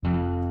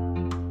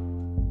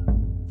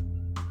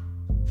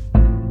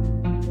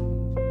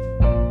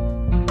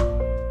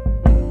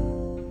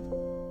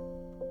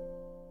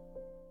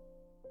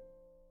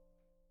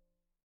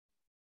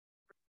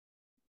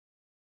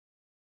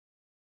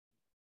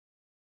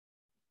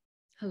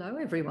Hello,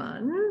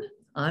 everyone.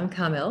 I'm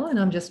Carmel, and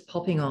I'm just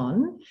popping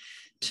on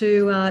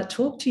to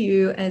talk to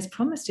you, as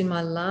promised in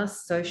my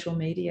last social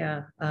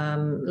media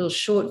little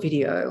short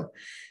video,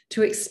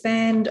 to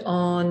expand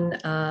on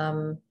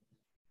the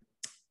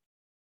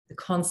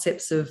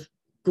concepts of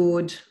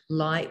good,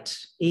 light,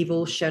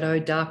 evil, shadow,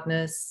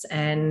 darkness,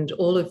 and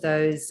all of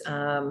those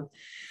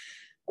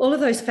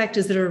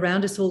factors that are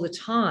around us all the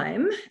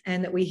time,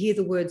 and that we hear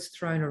the words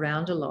thrown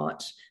around a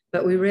lot,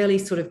 but we really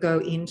sort of go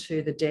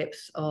into the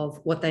depth of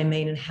what they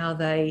mean and how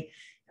they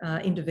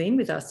intervene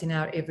with us in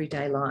our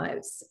everyday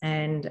lives.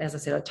 And as I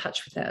said, I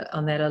touched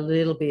on that a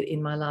little bit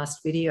in my last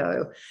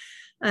video.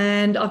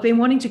 And I've been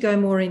wanting to go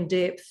more in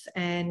depth,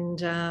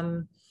 and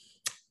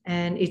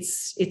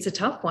it's a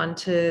tough one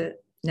to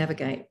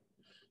navigate,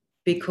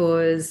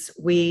 because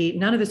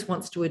none of us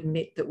wants to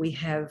admit that we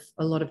have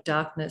a lot of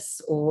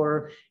darkness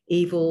or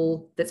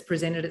evil that's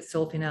presented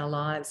itself in our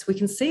lives. We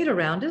can see it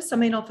around us. I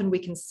mean, often we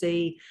can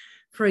see,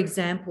 for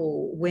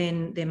example,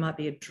 when there might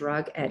be a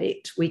drug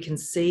addict, we can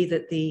see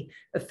that the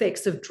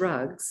effects of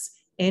drugs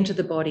enter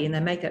the body and they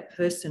make that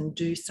person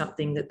do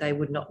something that they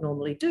would not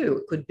normally do.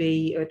 It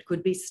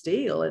could be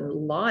steal and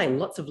lie,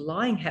 lots of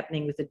lying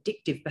happening with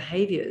addictive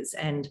behaviors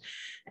and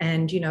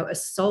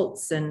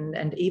assaults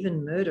and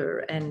even murder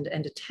and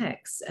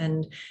attacks.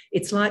 And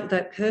it's like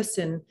that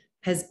person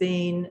has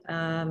been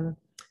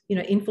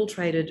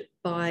infiltrated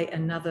by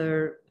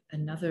another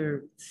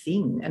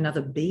thing,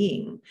 another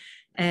being.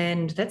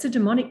 And that's a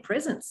demonic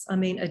presence. I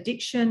mean,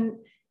 addiction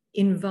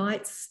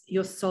invites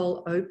your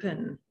soul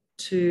open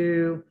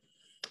to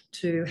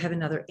have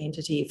another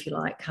entity, if you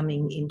like,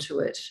 coming into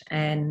it.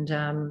 And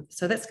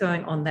so that's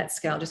going on that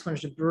scale. I just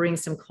wanted to bring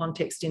some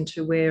context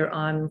into where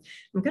I'm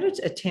going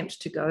to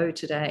attempt to go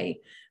today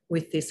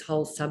with this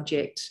whole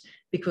subject,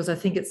 because I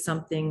think it's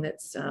something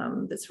that's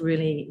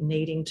really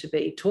needing to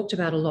be talked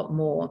about a lot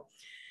more.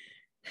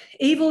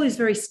 Evil is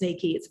very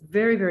sneaky. It's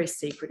very, very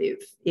secretive.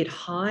 It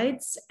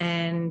hides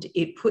and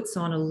it puts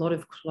on a lot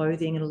of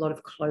clothing and a lot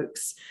of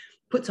cloaks,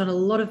 puts on a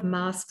lot of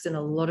masks and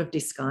a lot of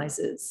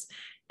disguises.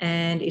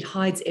 And it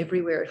hides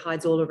everywhere. It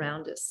hides all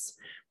around us.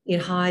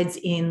 It hides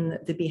in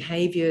the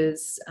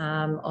behaviors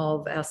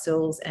of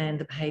ourselves and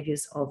the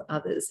behaviors of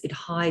others. It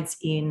hides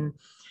in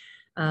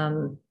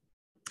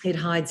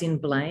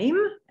blame,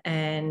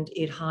 and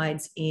it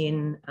hides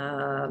in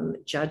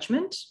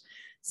judgment.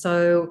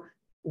 So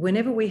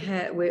whenever we're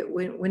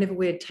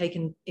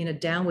taken in a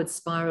downward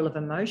spiral of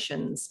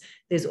emotions,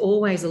 there's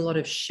always a lot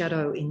of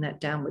shadow in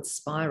that downward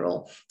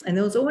spiral. And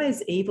there's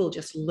always evil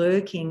just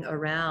lurking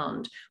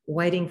around,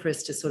 waiting for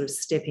us to sort of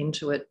step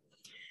into it.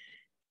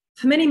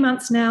 For many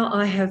months now,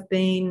 I have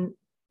been,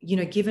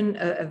 given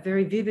a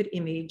very vivid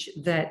image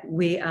that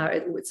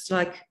it's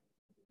like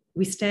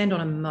we stand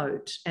on a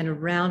moat, and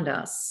around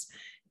us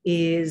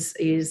is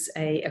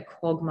a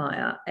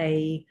quagmire,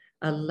 a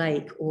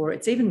lake, or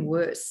it's even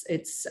worse.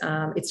 It's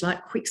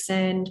like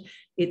quicksand.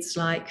 It's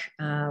like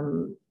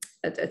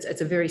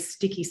it's a very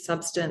sticky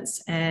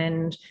substance.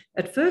 And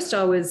at first,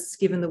 I was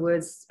given the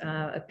words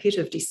a pit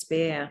of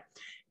despair,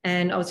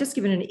 and I was just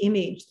given an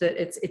image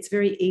that it's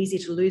very easy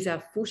to lose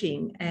our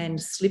footing and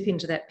slip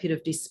into that pit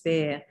of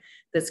despair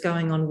that's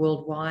going on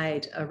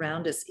worldwide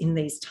around us in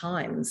these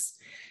times.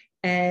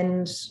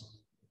 And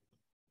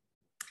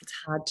it's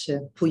hard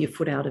to pull your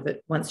foot out of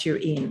it once you're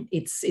in.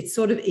 It's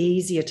sort of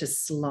easier to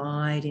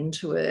slide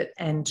into it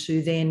and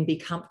to then be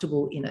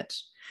comfortable in it.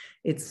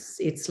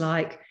 It's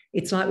like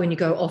when you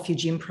go off your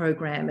gym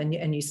program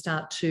and you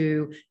start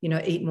to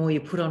eat more, you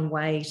put on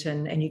weight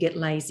and you get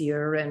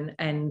lazier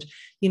and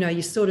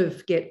you sort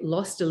of get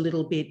lost a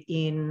little bit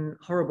in,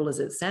 horrible as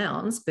it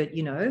sounds, but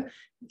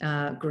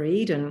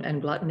greed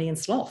and gluttony and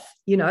sloth,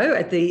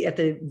 at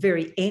the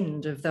very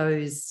end of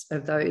those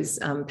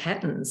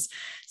patterns.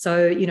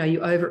 So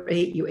you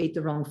overeat, you eat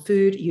the wrong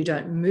food, you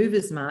don't move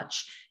as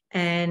much,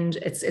 and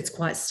it's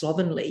quite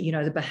slovenly,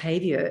 the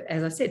behavior,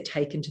 as I said,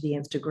 taken to the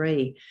nth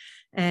degree.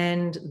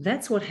 And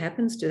that's what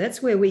happens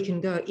that's where we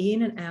can go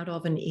in and out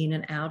of and in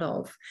and out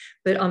of.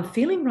 But I'm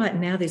feeling right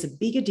now there's a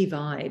bigger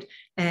divide,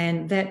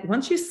 and that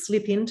once you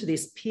slip into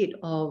this pit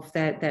of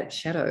that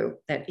shadow,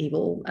 that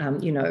evil,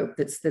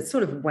 that's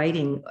sort of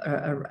waiting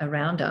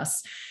around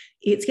us,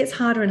 it gets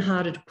harder and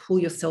harder to pull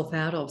yourself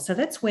out of. So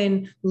that's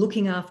when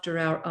looking after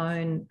our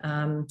own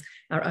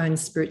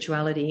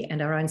spirituality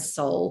and our own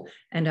soul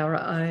and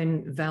our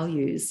own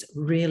values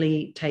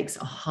really takes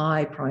a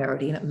high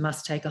priority, and it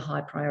must take a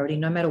high priority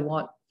no matter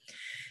what.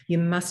 You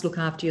must look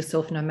after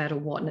yourself no matter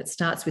what. And it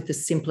starts with the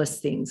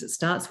simplest things. It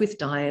starts with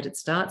diet. It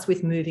starts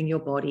with moving your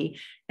body.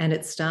 And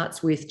it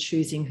starts with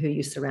choosing who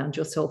you surround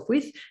yourself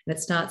with. And it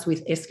starts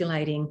with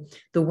escalating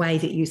the way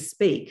that you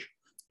speak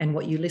and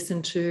what you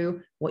listen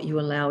to, what you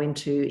allow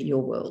into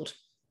your world.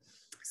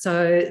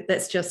 So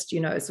that's just,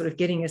 sort of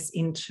getting us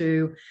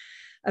into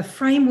a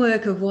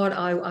framework of what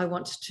I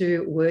want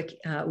to work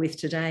with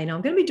today. Now,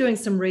 I'm going to be doing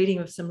some reading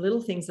of some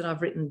little things that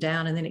I've written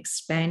down and then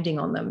expanding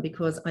on them,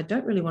 because I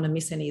don't really want to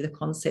miss any of the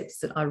concepts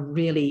that I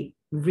really,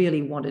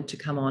 really wanted to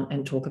come on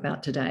and talk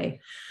about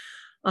today.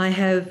 I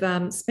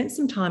have spent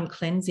some time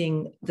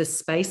cleansing the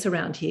space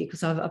around here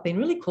because I've been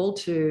really called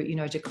to,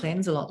 to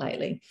cleanse a lot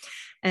lately.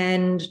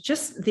 And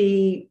just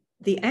the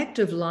act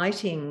of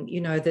lighting,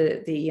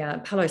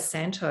 the Palo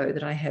Santo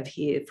that I have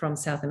here from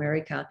South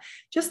America,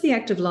 just the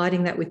act of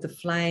lighting that with the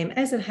flame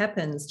as it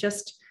happens,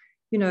 just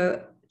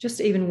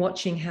even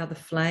watching how the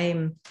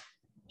flame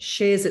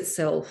shares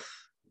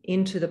itself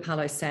into the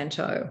Palo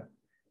Santo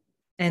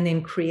and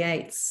then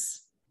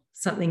creates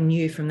something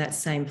new from that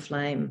same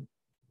flame.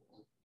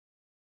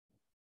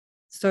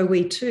 So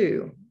we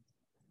too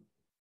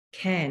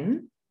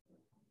can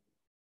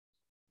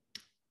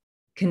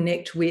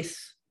connect with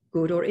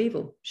good or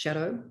evil,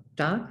 shadow,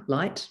 dark,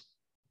 light,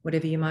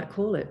 whatever you might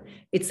call it.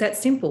 It's that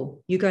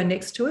simple. You go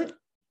next to it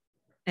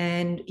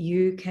and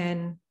you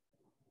can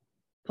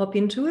pop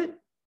into it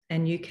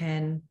and you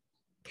can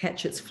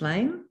catch its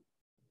flame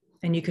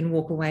and you can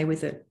walk away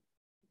with it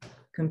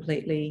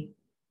completely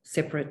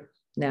separate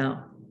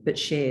now, but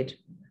shared.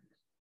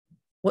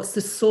 What's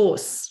the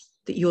source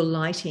that you're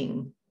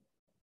lighting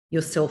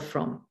yourself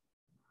from?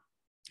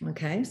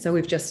 Okay, so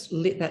we've just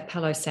lit that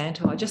Palo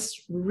Santo. I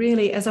just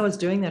really, as I was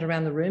doing that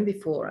around the room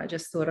before, I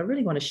just thought I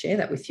really want to share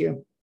that with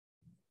you.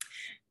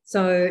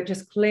 So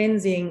just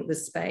cleansing the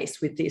space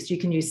with this. You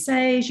can use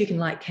sage, you can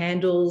light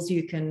candles,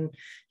 you can,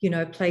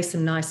 play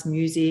some nice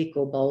music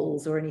or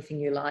bowls or anything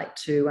you like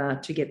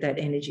to get that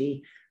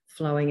energy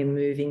flowing and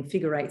moving.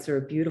 Figure eights are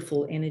a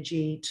beautiful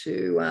energy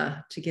to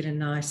get a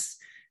nice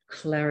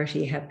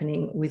clarity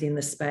happening within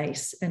the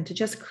space and to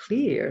just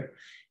clear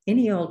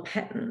any old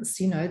patterns,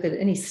 that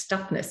any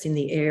stuckness in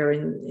the air,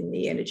 in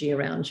the energy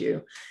around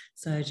you.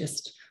 So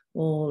just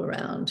all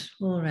around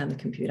the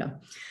computer.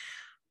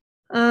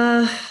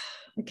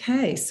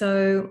 Okay,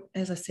 so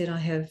as I said, I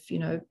have,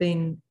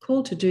 been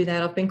called to do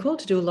that. I've been called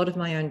to do a lot of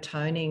my own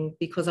toning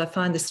because I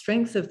find the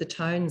strength of the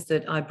tones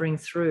that I bring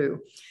through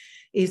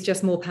is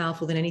just more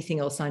powerful than anything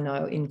else I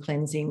know in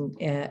cleansing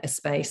a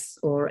space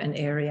or an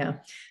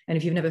area. And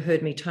if you've never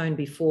heard me tone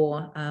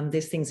before,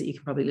 there's things that you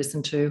can probably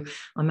listen to.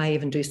 I may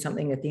even do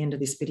something at the end of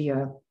this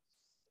video.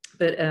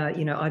 But,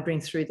 I bring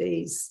through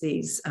these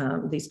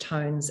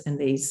tones and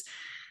these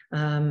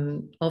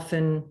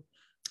often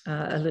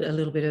a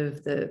little bit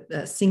of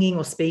the singing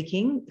or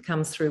speaking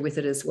comes through with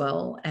it as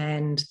well.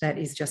 And that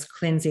is just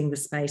cleansing the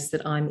space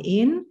that I'm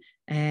in.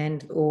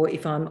 Or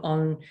if I'm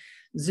on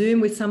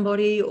Zoom with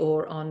somebody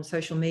or on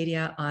social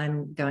media,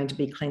 I'm going to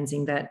be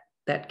cleansing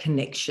that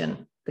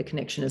connection, the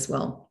connection as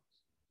well.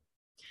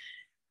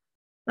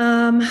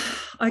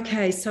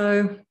 Okay,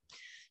 so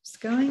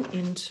just going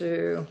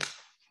into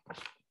the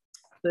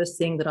first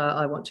thing that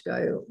I want to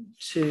go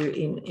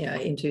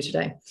into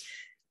today.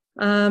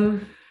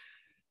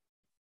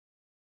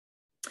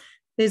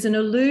 There's an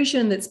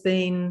illusion that's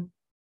been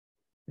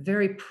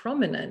very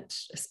prominent,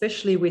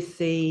 especially with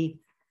the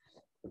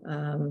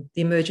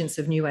emergence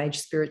of New Age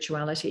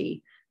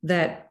spirituality,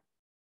 that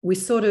we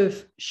sort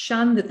of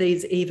shun that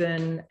there's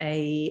even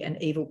an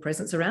evil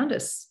presence around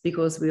us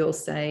because we all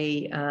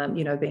say,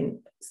 been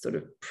sort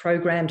of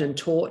programmed and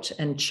taught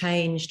and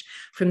changed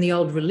from the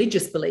old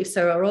religious beliefs.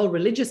 So our old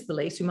religious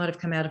beliefs, we might have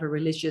come out of a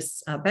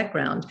religious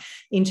background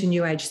into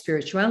New Age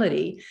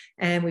spirituality.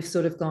 And we've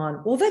sort of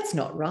gone, well, that's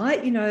not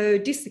right.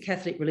 Diss the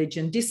Catholic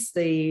religion, diss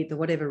the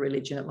whatever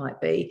religion it might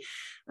be,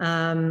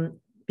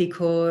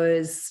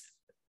 because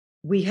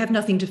we have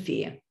nothing to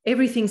fear.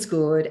 Everything's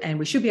good and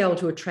we should be able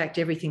to attract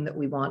everything that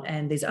we want.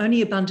 And there's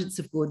only abundance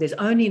of good. There's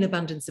only an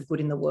abundance of good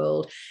in the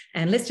world.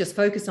 And let's just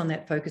focus on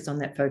that, focus on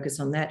that, focus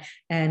on that.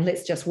 And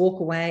let's just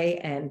walk away.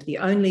 And the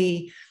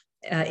only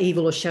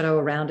evil or shadow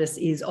around us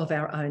is of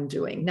our own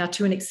doing. Now,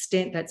 to an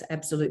extent, that's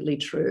absolutely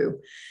true.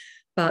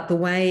 But the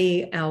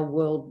way our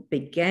world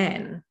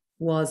began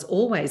was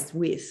always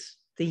with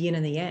the yin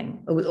and the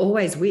yang. It was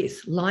always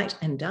with light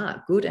and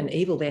dark, good and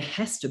evil. There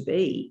has to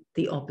be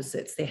the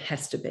opposites. There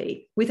has to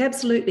be with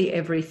absolutely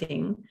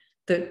everything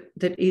that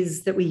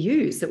we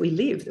use, that we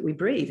live, that we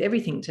breathe,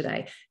 everything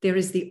today. There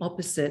is the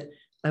opposite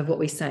of what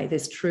we say.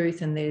 There's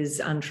truth and there's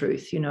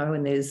untruth,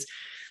 and there's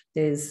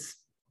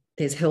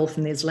health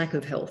and there's lack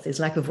of health, there's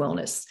lack of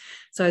wellness.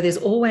 So there's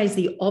always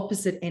the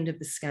opposite end of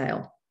the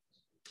scale.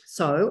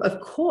 So of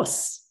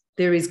course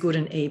there is good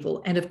and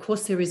evil. And of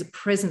course there is a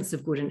presence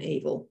of good and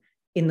evil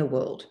in the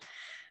world.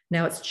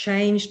 Now it's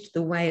changed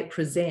the way it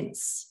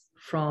presents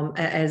from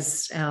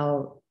as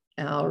our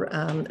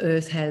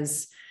earth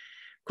has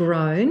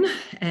grown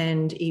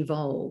and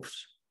evolved.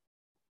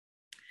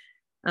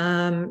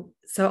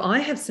 So I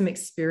have some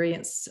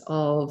experience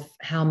of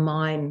how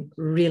mine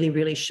really,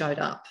 really showed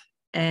up,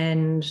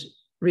 and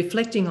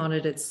reflecting on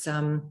it, it's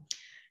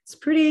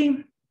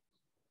pretty,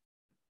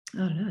 I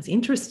don't know, it's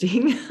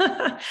interesting.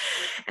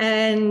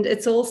 And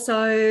it's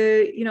also,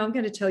 I'm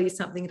going to tell you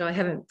something that I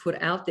haven't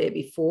put out there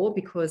before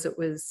because it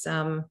was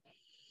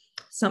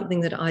something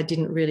that I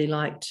didn't really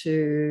like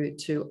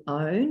to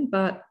own,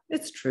 but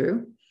it's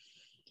true.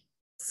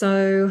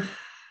 So,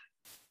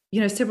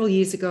 several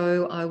years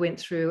ago, I went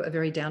through a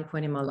very down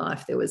point in my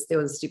life. There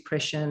was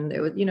depression.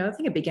 There was, I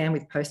think it began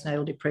with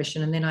postnatal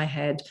depression, and then I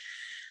had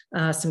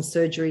some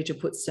surgery to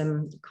put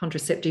some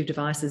contraceptive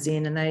devices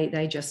in, and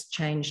they just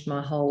changed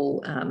my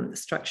whole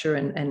structure,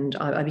 and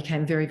I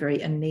became very,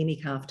 very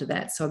anemic after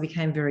that. So I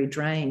became very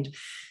drained.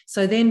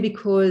 So then,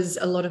 because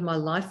a lot of my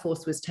life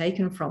force was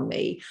taken from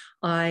me,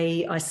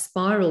 I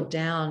spiraled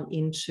down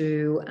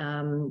into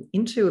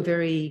a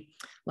very,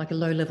 like, a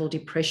low-level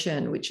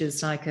depression, which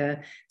is like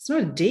it's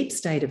not a deep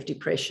state of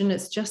depression.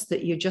 It's just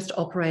that you're just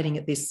operating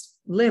at this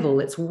level.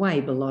 It's way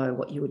below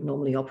what you would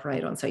normally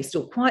operate on. So you're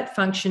still quite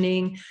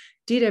functioning,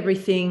 did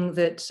everything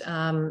that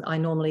I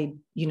normally,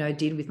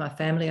 did with my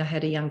family. I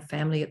had a young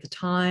family at the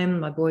time.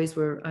 My boys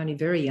were only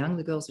very young.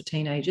 The girls were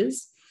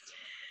teenagers.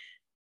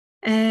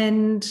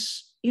 And,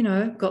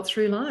 got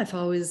through life.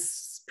 I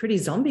was pretty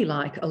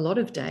zombie-like a lot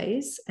of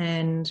days.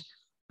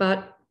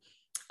 But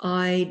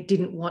I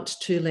didn't want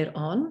to let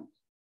on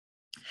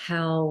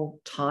how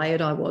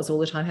tired I was all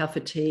the time, how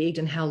fatigued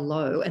and how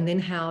low, and then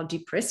how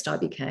depressed I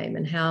became,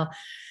 and how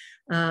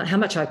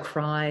much I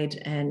cried,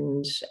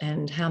 and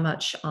how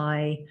much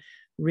I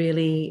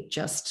really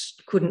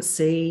just couldn't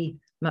see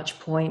much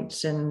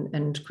point,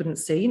 and couldn't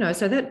see,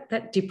 so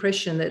that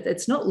depression, that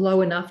it's not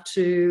low enough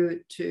to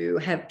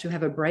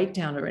have a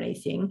breakdown or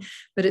anything,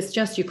 but it's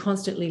just you're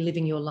constantly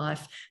living your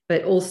life,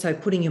 but also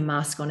putting your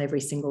mask on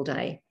every single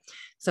day.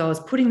 So I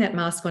was putting that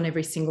mask on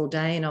every single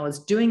day, and I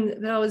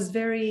was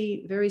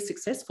very, very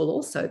successful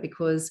also,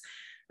 because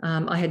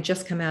I had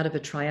just come out of a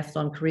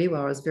triathlon career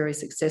where I was very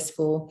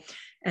successful.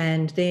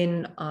 And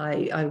then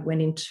I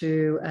went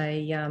into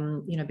a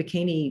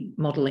bikini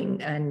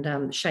modeling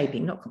and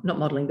shaping, not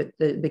modeling, but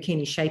the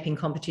bikini shaping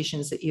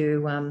competitions that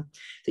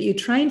you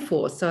train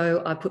for.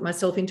 So I put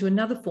myself into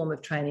another form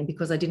of training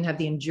because I didn't have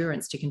the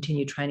endurance to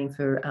continue training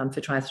for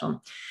triathlon.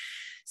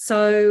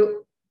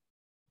 So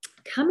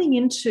coming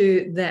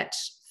into that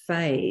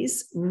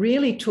phase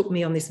really took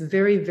me on this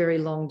very, very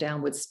long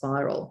downward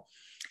spiral.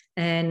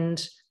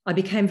 And I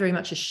became very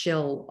much a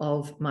shell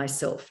of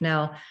myself.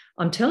 Now,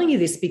 I'm telling you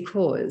this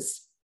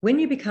because when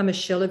you become a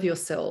shell of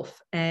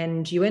yourself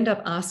and you end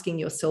up asking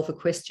yourself a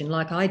question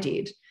like I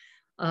did,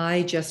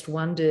 I just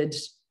wondered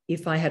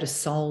if I had a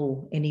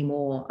soul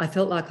anymore. I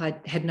felt like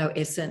I had no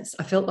essence.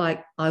 I felt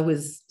like I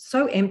was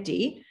so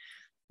empty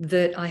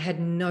that I had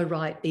no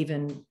right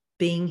even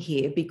being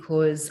here,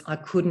 because I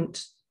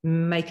couldn't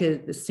make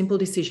a simple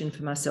decision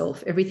for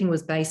myself. Everything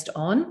was based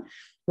on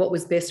what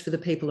was best for the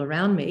people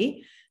around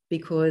me,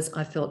 because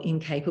I felt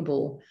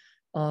incapable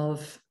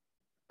of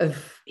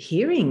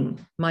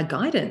hearing my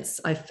guidance.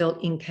 I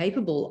felt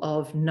incapable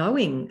of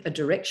knowing a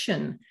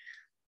direction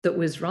that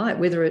was right,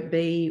 whether it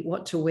be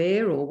what to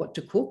wear or what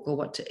to cook or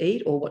what to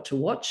eat or what to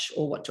watch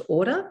or what to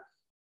order,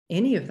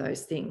 any of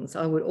those things.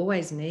 I would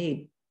always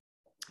need,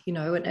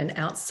 an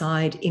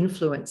outside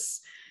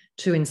influence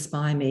to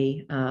inspire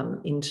me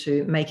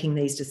into making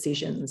these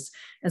decisions.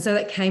 And so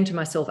that came to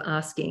myself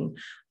asking,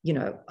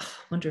 I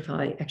wonder if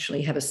I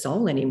actually have a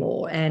soul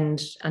anymore.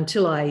 And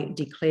until I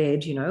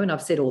declared, and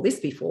I've said all this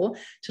before,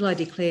 till I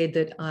declared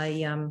that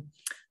I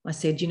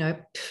said,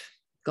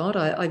 God,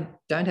 I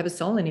don't have a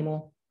soul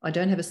anymore. I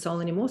don't have a soul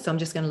anymore. So I'm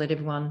just going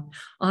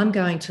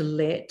to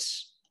let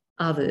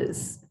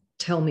others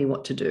tell me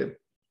what to do,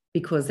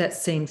 because that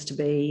seems to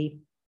be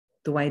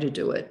the way to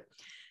do it.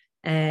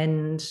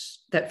 And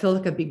that felt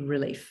like a big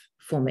relief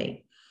for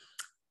me.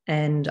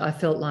 And I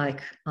felt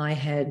like I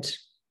had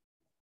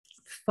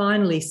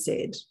finally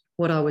said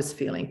what I was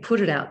feeling,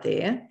 put it out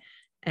there,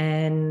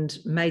 and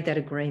made that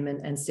agreement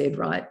and said,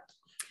 right.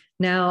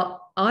 Now,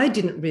 I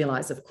didn't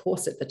realize, of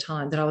course, at the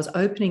time that I was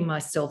opening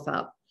myself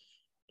up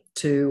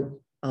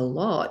to a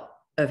lot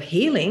of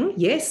healing.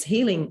 Yes,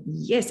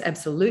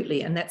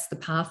 absolutely. And that's the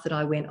path that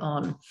I went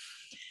on.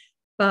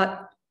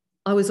 But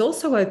I was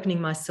also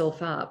opening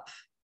myself up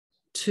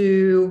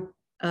to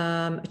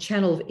a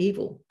channel of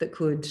evil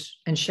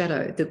and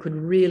shadow that could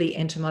really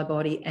enter my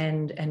body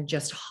and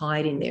just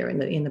hide in there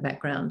in the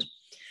background.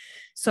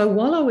 So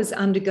while I was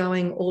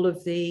undergoing all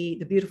of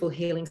the beautiful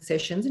healing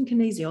sessions and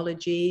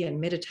kinesiology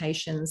and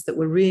meditations that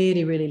were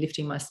really, really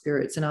lifting my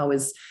spirits, and I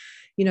was,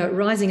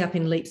 rising up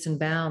in leaps and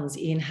bounds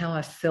in how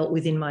I felt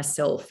within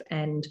myself,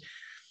 and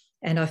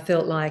I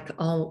felt like,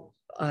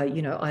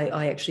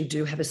 I actually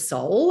do have a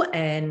soul,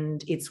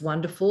 and it's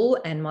wonderful,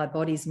 and my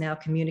body's now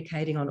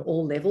communicating on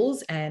all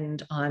levels,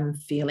 and I'm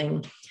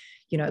feeling,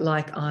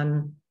 like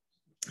I'm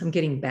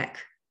getting back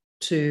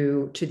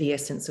to the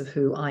essence of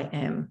who I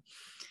am.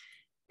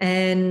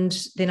 And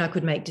then I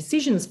could make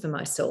decisions for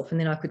myself, and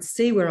then I could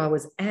see where I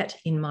was at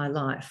in my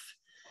life.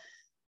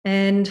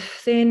 And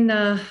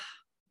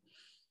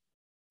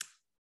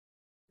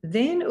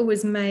then it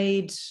was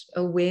made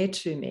aware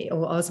to me,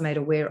 or I was made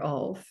aware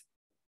of,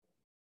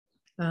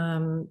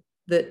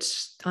 that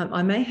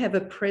I may have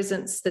a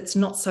presence that's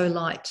not so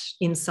light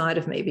inside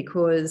of me,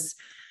 because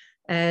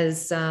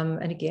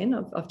and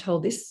again, I've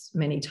told this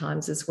many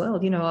times as well,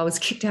 I was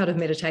kicked out of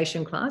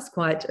meditation class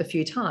quite a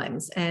few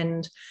times.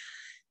 And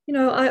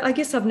I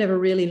guess I've never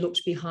really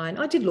looked behind.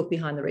 I did look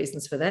behind the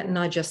reasons for that. And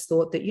I just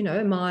thought that,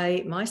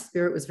 my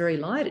spirit was very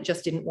light. It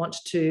just didn't want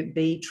to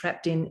be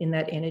trapped in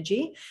that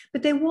energy.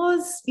 But there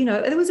was,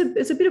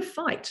 there's a bit of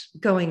fight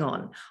going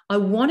on. I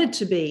wanted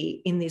to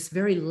be in this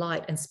very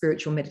light and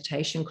spiritual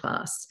meditation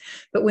class.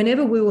 But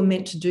whenever we were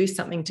meant to do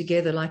something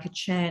together, like a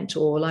chant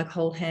or like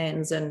hold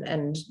hands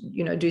and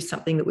do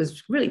something that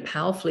was really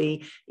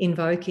powerfully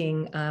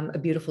invoking a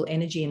beautiful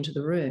energy into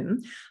the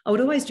room, I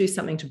would always do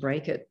something to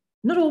break it.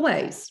 Not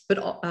always, but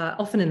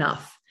often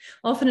enough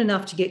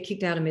to get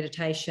kicked out of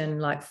meditation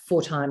like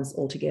 4 times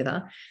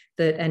altogether,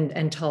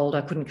 and told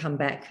I couldn't come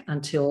back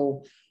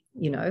until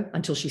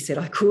she said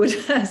I could.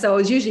 So I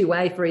was usually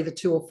away for either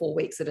 2 or 4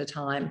 weeks at a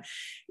time.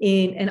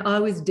 And I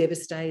was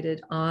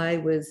devastated. I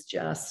was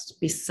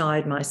just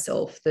beside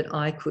myself that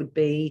I could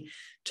be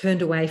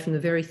turned away from the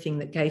very thing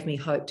that gave me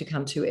hope to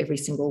come to every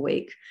single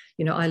week.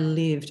 I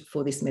lived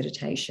for this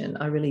meditation.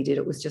 I really did.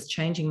 It was just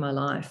changing my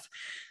life.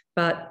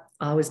 But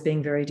I was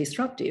being very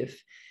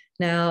disruptive.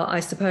 Now,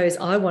 I suppose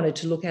I wanted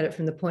to look at it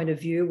from the point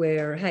of view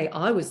where, hey,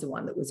 I was the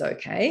one that was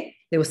okay.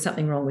 There was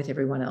something wrong with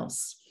everyone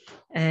else.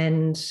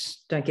 And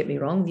don't get me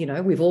wrong,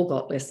 we've all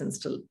got lessons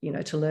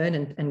to learn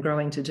and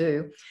growing to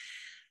do.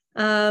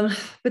 But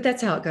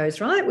that's how it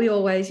goes, right? We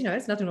always,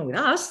 it's nothing wrong with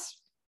us.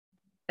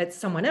 It's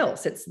someone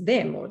else. It's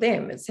them or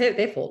them. It's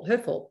their fault, her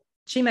fault.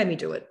 She made me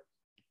do it.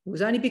 It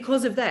was only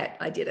because of that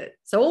I did it.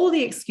 So all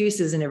the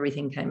excuses and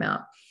everything came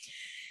out.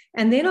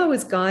 And then I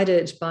was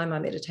guided by my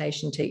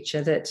meditation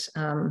teacher that,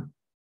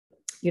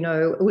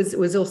 it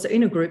was also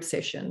in a group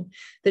session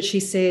that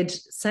she said,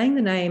 saying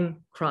the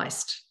name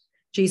Christ,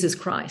 Jesus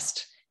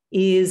Christ,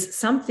 is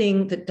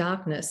something that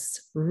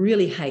darkness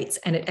really hates,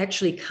 and it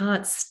actually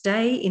can't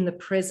stay in the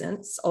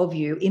presence of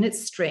you in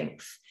its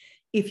strength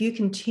if you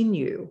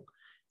continue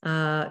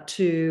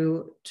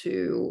to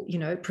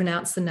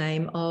pronounce the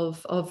name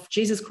of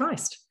Jesus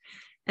Christ.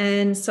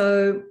 And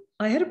so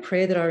I had a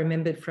prayer that I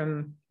remembered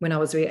from when I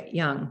was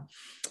young,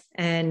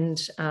 and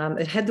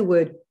it had the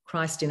word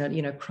Christ in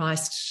it,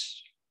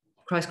 Christ,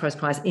 Christ, Christ,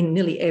 Christ in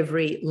nearly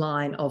every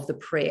line of the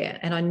prayer.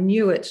 And I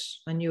knew it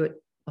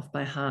off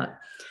by heart.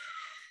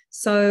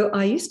 So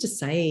I used to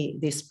say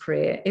this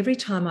prayer every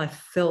time I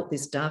felt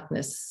this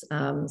darkness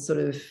sort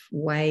of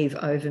wave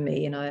over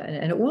me. And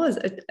it was,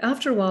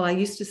 after a while, I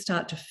used to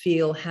start to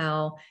feel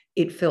how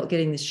it felt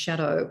getting this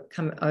shadow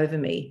come over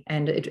me.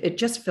 And it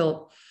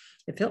felt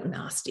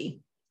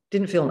nasty.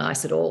 Didn't feel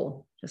nice at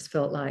all. Just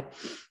felt like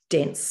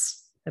dense.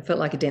 It felt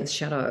like a dense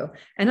shadow.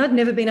 And I'd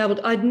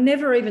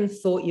never even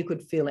thought you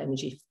could feel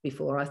energy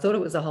before. I thought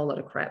it was a whole lot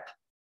of crap.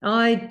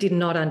 I did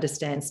not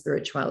understand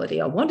spirituality.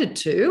 I wanted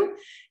to,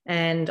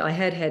 and I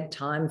had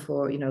time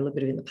for, a little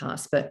bit of it in the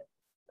past, but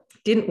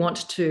didn't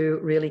want to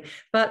really.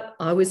 But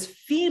I was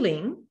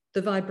feeling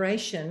the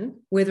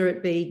vibration, whether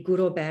it be good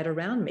or bad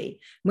around me.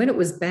 When it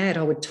was bad,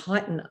 I would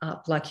tighten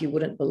up like you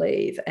wouldn't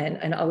believe.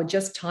 And I would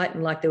just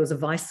tighten like there was a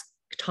vice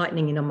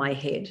tightening in on my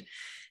head.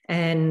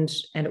 And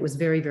it was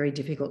very, very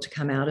difficult to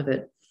come out of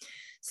it.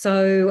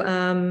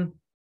 So,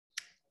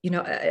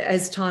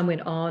 as time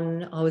went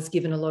on, I was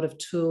given a lot of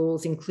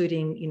tools,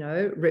 including,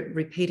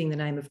 repeating the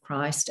name of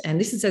Christ. And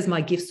this is as my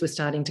gifts were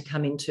starting to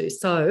come into.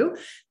 So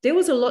there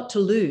was a lot to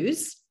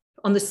lose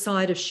on the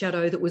side of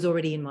shadow that was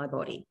already in my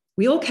body.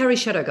 We all carry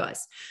shadow,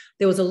 guys.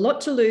 There was a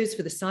lot to lose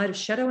for the side of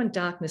shadow and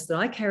darkness that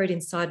I carried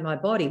inside my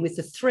body, with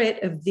the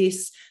threat of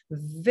this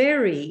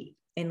very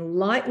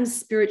enlightened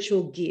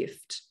spiritual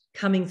gift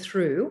coming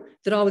through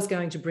that I was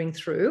going to bring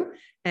through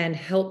and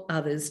help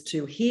others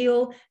to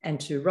heal and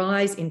to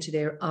rise into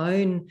their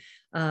own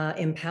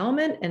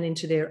empowerment and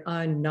into their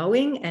own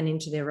knowing and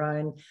into their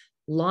own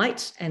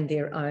light and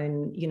their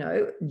own,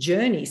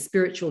 journey,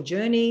 spiritual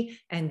journey,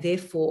 and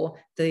therefore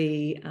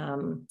the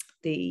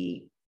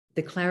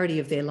clarity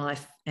of their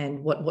life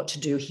and what to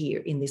do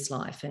here in this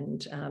life,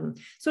 and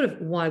sort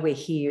of why we're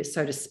here,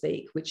 so to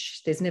speak,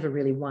 which there's never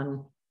really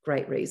one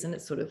great reason.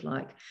 It's sort of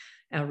like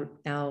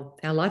our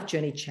life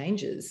journey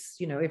changes,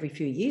 every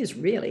few years,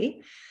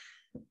 really.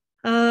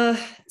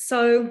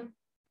 So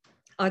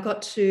I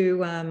got to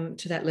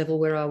that level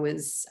where I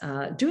was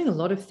doing a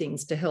lot of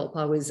things to help.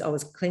 I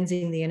was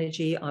cleansing the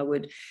energy. I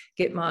would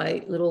get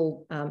my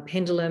little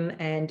pendulum,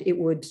 and it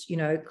would,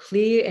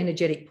 clear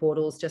energetic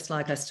portals just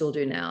like I still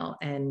do now.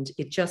 And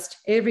it just,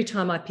 every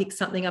time I pick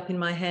something up in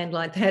my hand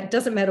like that,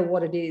 doesn't matter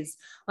what it is,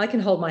 I can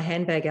hold my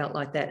handbag out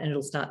like that and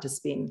it'll start to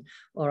spin.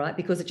 All right,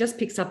 because it just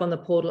picks up on the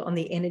portal, on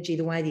the energy,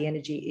 the way the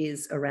energy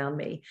is around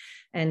me.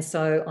 And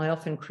so I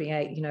often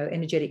create,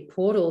 energetic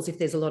portals if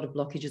there's a lot of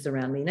blockages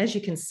around me. And as you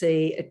can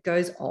see, it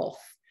goes off.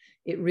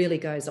 It really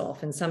goes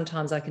off. And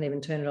sometimes I can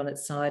even turn it on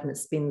its side and it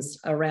spins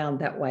around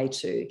that way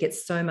too. It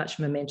gets so much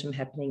momentum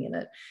happening in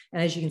it.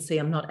 And as you can see,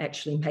 I'm not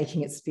actually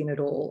making it spin at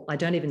all. I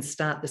don't even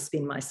start the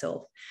spin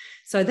myself.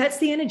 So that's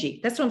the energy.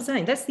 That's what I'm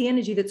saying. That's the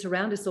energy that's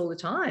around us all the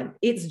time.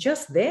 It's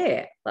just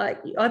there. Like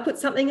I put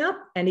something up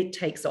and it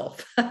takes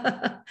off.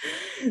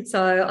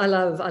 So I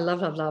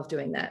love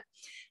doing that.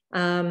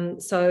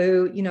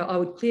 So, I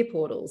would clear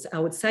portals. I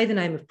would say the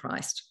name of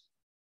Christ,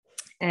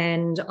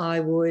 and I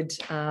would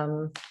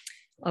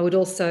I would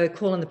also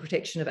call on the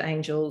protection of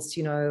angels.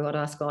 You know, I'd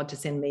ask God to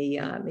send me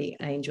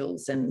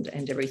angels and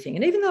everything.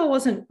 And even though I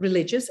wasn't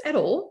religious at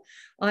all,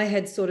 I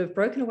had sort of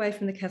broken away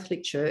from the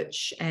Catholic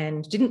Church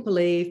and didn't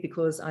believe,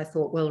 because I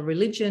thought, well,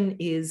 religion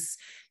is,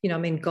 you know, I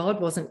mean,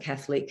 God wasn't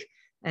Catholic,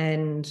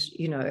 and,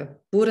 you know,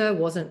 Buddha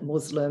wasn't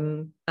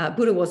Muslim,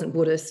 Buddha wasn't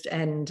Buddhist,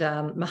 and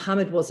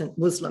Muhammad wasn't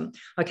Muslim.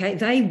 Okay,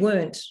 they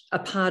weren't a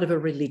part of a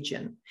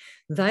religion.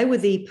 They were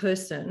the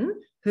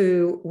person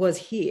who was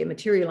here,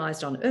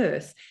 materialized on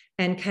earth,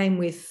 and came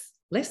with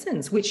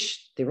lessons,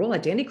 which they're all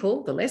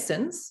identical, the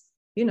lessons.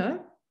 You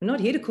know, we're not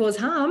here to cause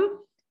harm.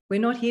 We're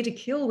not here to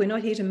kill. We're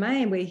not here to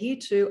maim. We're here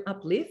to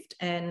uplift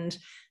and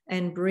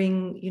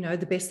bring, you know,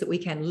 the best that we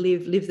can,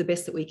 live the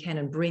best that we can,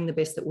 and bring the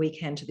best that we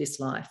can to this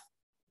life.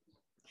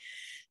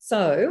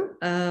 So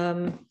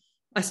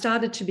I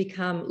started to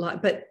become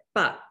like, but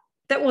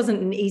that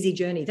wasn't an easy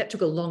journey. That took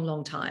a long,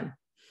 long time.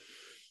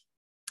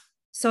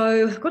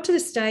 So I got to the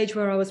stage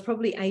where I was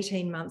probably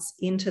 18 months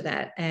into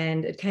that,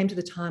 and it came to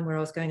the time where I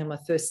was going on my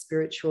first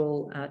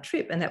spiritual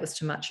trip, and that was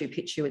to Machu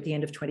Picchu at the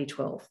end of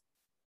 2012.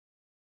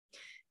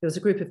 There was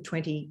a group of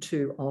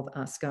 22 of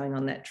us going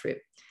on that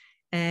trip.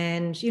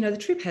 And, you know, the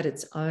trip had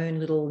its own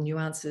little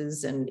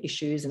nuances and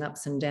issues and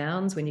ups and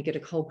downs. When you get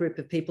a whole group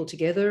of people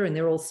together and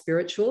they're all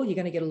spiritual, you're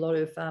going to get a lot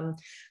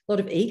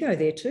of ego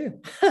there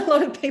too. A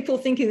lot of people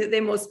thinking that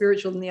they're more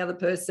spiritual than the other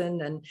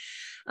person.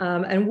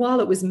 And while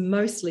it was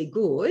mostly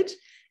good,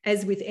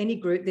 as with any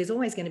group, there's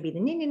always going to be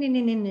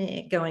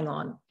the going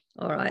on.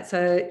 All right.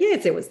 So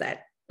yes, there was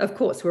that. Of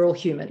course, we're all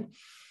human.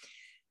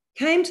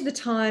 Came to the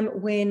time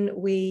when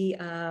we,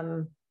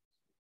 and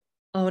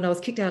I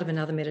was kicked out of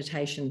another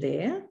meditation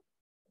there,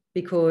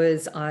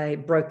 because I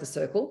broke the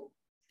circle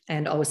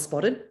and I was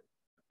spotted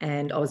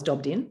and I was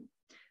dobbed in.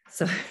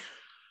 So,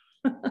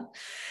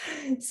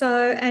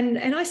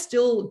 and I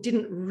still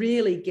didn't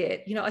really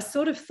get, you know, I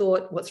sort of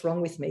thought, what's wrong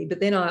with me? But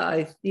then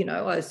I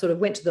sort of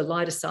went to the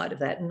lighter side of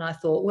that, and I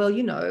thought, well,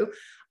 you know,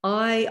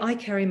 I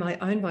carry my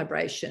own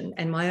vibration,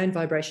 and my own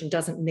vibration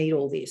doesn't need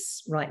all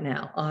this right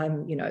now.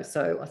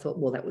 So I thought,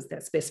 well,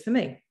 that's best for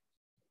me.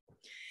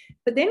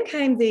 But then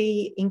came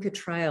the Inca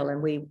Trail,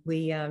 and we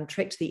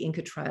trekked the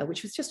Inca Trail,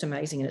 which was just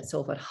amazing in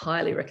itself. I'd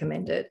highly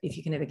recommend it if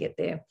you can ever get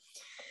there.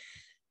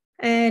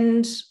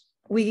 And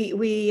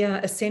we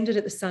ascended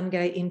at the Sun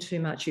Gate into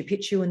Machu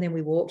Picchu, and then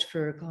we walked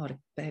for, about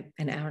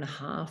an hour and a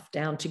half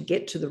down to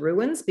get to the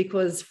ruins,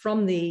 because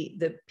from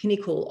the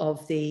pinnacle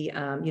of the,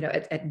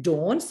 at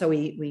dawn, so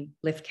we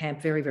left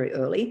camp very, very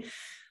early,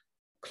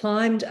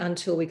 climbed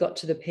until we got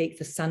to the peak,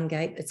 the Sun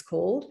Gate it's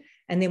called,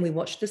 and then we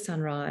watched the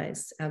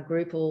sunrise. Our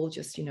group all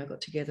just, you know, got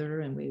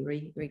together and we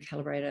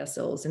recalibrated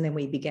ourselves, and then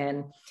we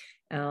began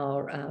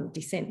our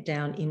descent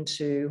down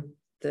into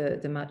the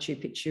Machu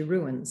Picchu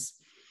ruins.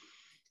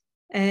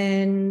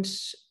 And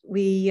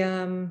we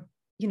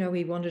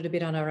wandered a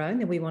bit on our own,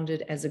 then we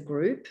wandered as a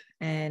group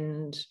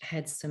and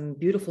had some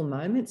beautiful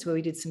moments where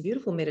we did some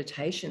beautiful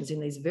meditations in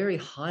these very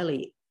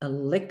highly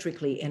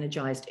electrically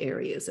energized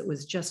areas. It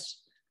was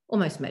just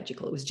almost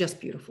magical. It was just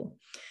beautiful.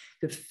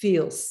 Could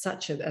feel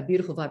such a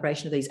beautiful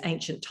vibration of these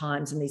ancient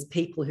times and these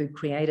people who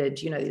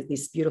created, you know,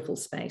 this beautiful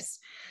space.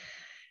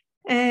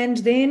 And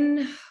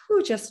then we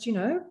were just, you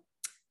know,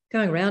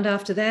 going around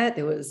after that.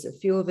 There was a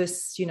few of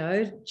us, you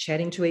know,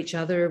 chatting to each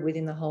other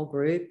within the whole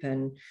group.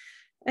 And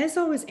as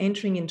I was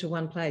entering into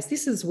one place,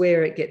 this is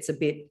where it gets a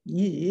bit,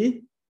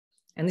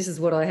 and this is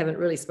what I haven't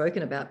really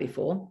spoken about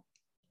before.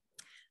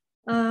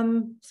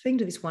 Speaking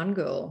to this one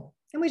girl,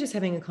 and we're just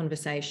having a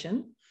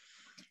conversation.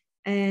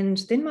 And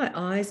then my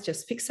eyes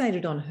just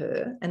fixated on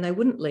her, and they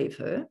wouldn't leave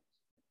her.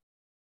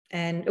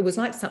 And it was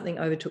like something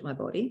overtook my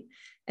body.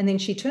 And then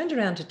she turned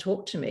around to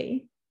talk to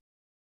me,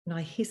 and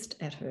I hissed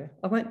at her.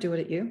 I won't do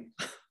it at you.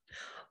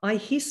 I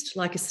hissed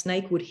like a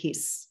snake would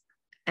hiss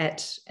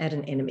at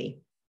an enemy.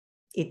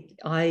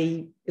 It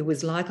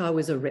was like I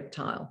was a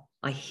reptile.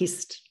 I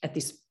hissed at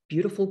this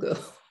beautiful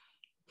girl.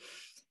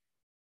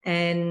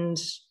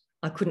 And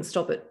I couldn't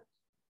stop it.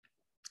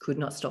 Could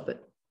not stop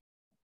it.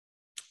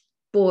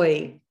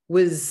 Boy,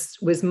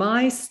 was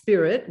my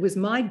spirit, was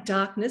my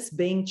darkness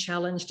being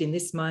challenged in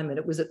this moment.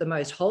 It was at the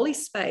most holy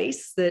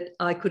space that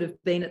I could have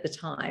been at the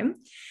time.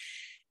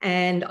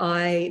 And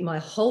my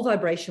whole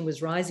vibration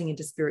was rising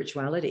into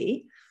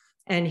spirituality.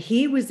 And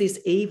here was this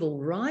evil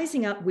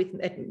rising up with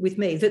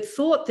me that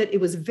thought that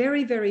it was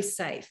very, very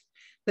safe.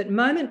 But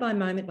moment by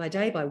moment, by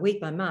day, by week,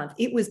 by month,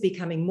 it was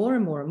becoming more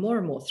and more and more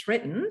and more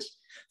threatened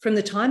from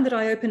the time that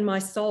I opened my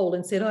soul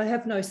and said, I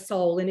have no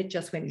soul. And it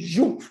just went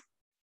zoom.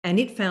 And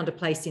it found a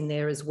place in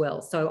there as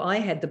well. So I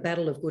had the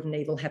battle of good and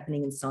evil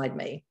happening inside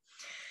me.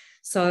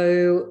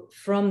 So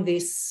from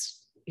this,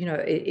 you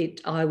know,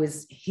 I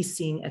was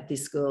hissing at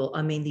this girl.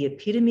 I mean, the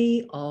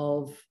epitome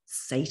of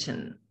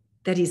Satan.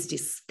 That is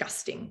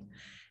disgusting.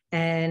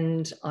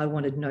 And I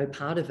wanted no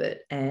part of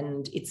it.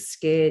 And it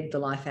scared the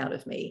life out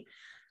of me.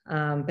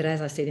 But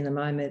as I said in the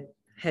moment,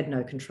 had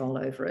no control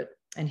over it.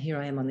 And here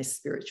I am on this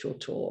spiritual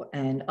tour.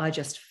 And I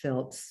just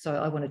felt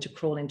I wanted to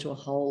crawl into a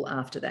hole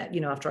after that.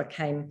 You know, after I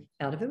came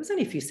out of it was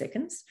only a few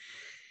seconds.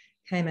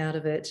 came out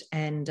of it.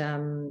 And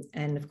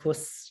of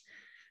course,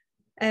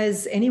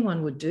 as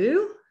anyone would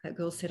do, that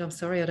girl said, I'm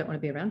sorry, I don't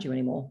want to be around you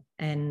anymore.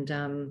 And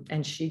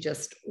she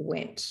just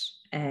went.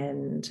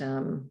 And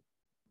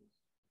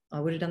I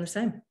would have done the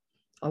same.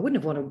 I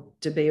wouldn't have wanted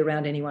to be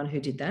around anyone who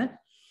did that.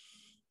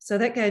 So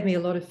that gave me a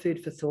lot of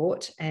food for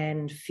thought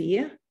and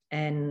fear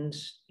and,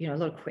 you know,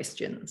 a lot of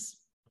questions.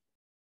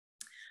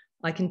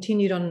 I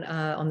continued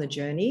on the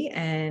journey,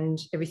 and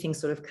everything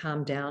sort of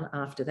calmed down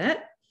after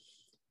that.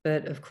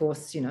 But of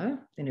course, you know,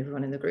 then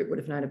everyone in the group would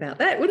have known about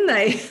that, wouldn't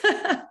they?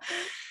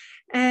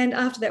 And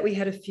after that, we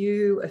had a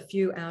few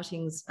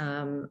outings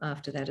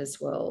after that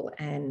as well.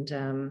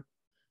 And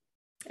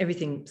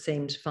everything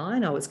seemed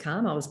fine. I was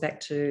calm. I was back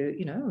to,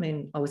 you know, I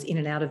mean, I was in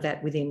and out of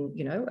that within,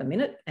 you know, a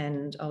minute,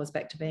 and I was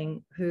back to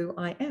being who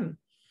I am.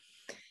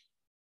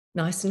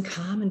 Nice and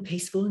calm and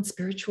peaceful and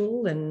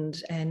spiritual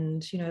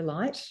and you know,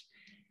 light.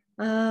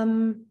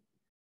 And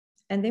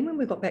then when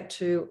we got back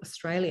to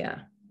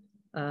Australia,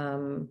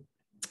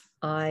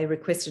 I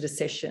requested a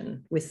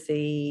session with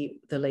the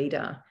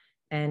leader,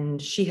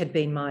 and she had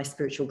been my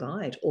spiritual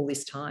guide all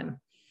this time.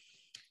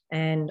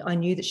 And I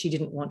knew that she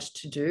didn't want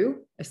to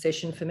do a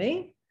session for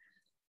me,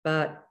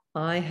 but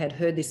I had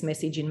heard this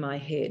message in my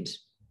head,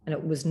 and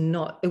it was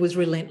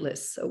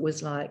relentless. It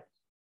was like,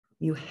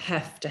 you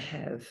have to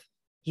have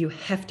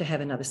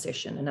another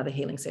session, another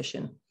healing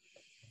session.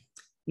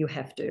 You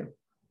have to.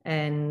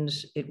 And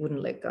it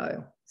wouldn't let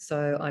go.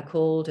 So I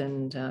called,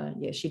 and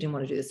yeah, she didn't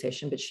want to do the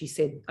session, but she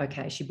said,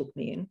 okay, she booked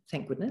me in,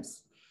 thank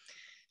goodness.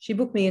 She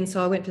booked me in,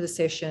 so I went for the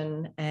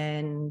session,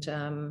 and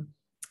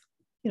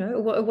you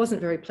know, it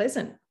wasn't very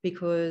pleasant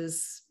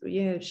because,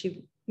 yeah,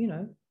 she, you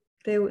know,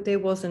 there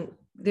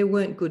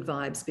weren't good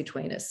vibes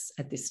between us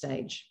at this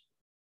stage.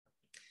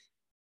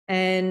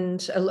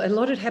 And a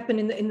lot had happened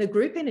in the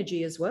group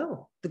energy as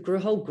well. The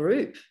whole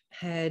group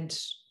had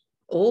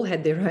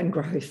their own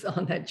growth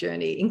on that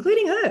journey,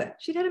 including her.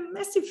 She'd had a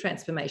massive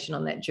transformation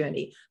on that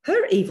journey.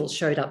 Her evil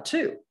showed up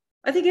too.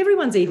 I think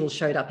everyone's evil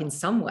showed up in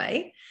some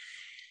way.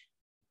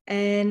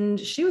 And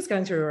she was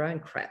going through her own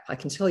crap, I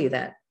can tell you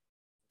that.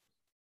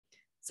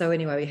 So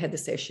anyway, we had the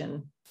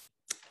session.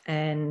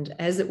 And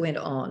as it went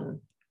on,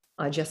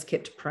 I just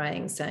kept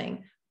praying,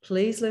 saying,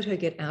 please let her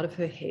get out of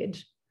her head,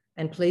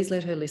 and please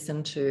let her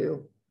listen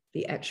to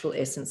the actual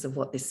essence of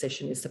what this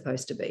session is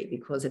supposed to be.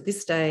 Because at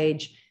this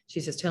stage,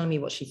 she's just telling me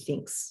what she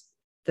thinks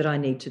that I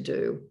need to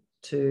do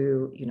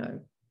to, you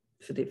know,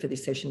 for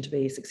this session to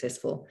be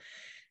successful.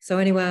 So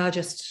anyway, I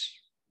just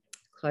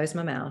closed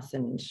my mouth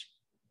and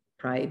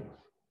prayed.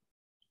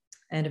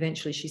 And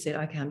eventually she said,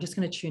 okay, I'm just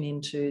going to tune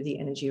into the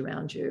energy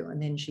around you. And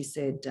then she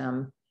said,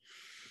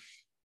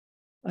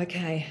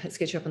 okay, let's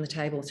get you up on the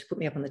table. So put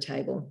me up on the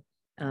table.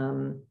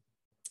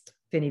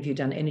 If any of you have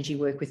done energy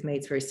work with me,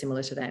 it's very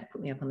similar to that.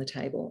 Put me up on the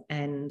table.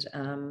 And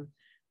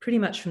pretty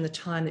much from the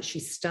time that she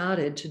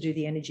started to do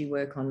the energy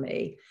work on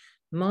me,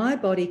 my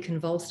body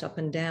convulsed up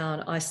and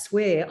down. I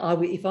swear,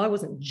 if I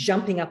wasn't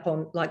jumping up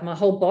on, like my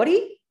whole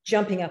body,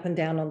 jumping up and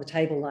down on the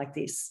table like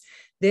this,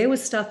 there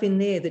was stuff in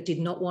there that did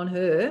not want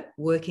her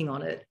working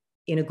on it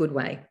in a good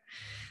way.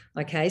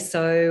 Okay,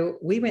 so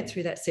we went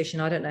through that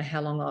session. I don't know how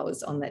long I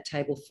was on that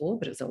table for,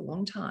 but it was a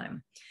long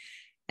time.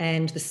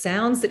 And the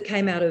sounds that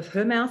came out of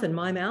her mouth and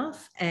my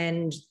mouth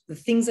and the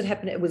things that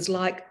happened, it was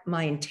like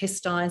my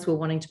intestines were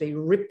wanting to be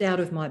ripped out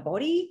of my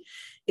body.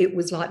 It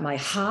was like my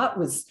heart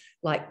was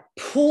like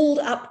pulled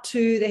up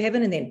to the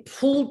heaven and then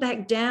pulled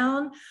back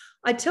down.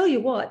 I tell you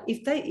what,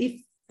 if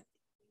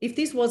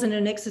this wasn't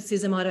an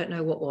exorcism, I don't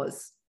know what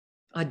was.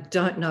 I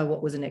don't know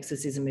what was an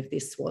exorcism if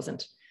this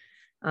wasn't.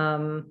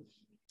 And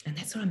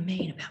that's what I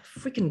mean about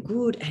freaking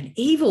good and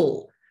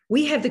evil.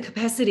 We have the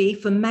capacity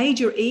for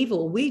major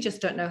evil. We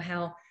just don't know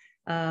how,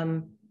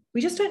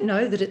 we just don't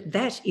know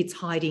that it's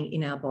hiding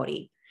in our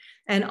body.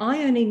 And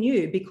I only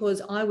knew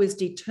because I was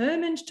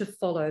determined to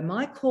follow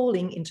my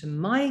calling into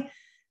my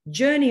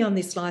journey on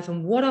this life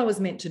and what I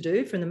was meant to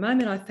do. From the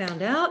moment I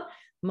found out,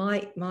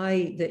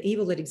 the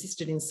evil that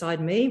existed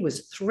inside me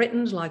was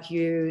threatened like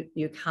you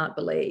can't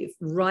believe,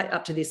 right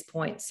up to this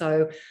point.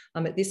 So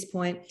at this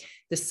point,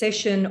 the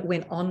session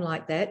went on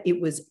like that.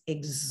 It was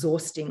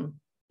exhausting.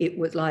 It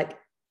was like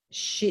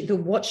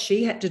what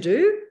she had to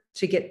do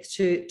to get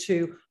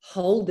to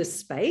hold the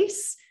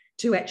space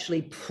to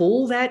actually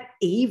pull that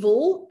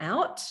evil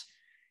out.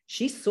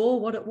 She saw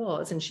what it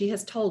was, and she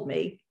has told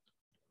me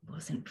it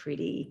wasn't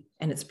pretty,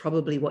 and it's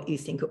probably what you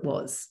think it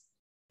was.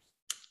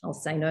 I'll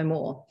say no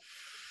more.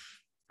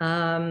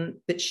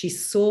 But she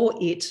saw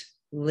it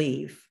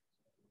leave.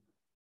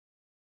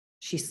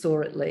 She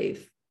saw it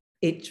leave.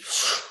 It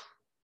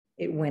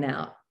went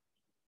out.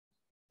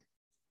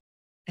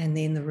 And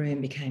then the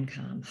room became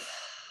calm.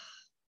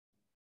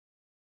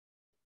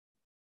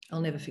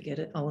 I'll never forget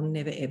it. I will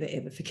never, ever,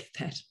 ever forget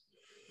that.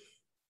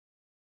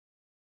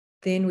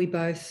 Then we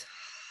both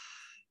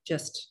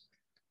just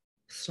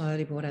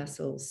slowly brought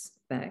ourselves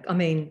back. I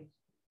mean,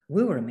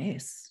 we were a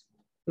mess.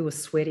 We were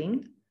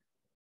sweating.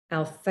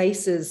 Our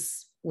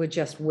faces were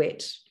just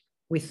wet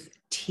with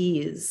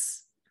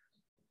tears,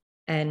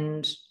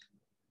 and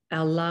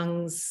our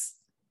lungs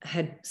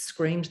had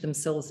screamed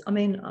themselves. I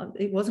mean,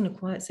 it wasn't a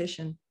quiet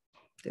session.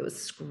 There was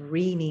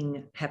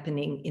screaming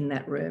happening in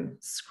that room,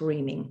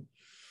 screaming.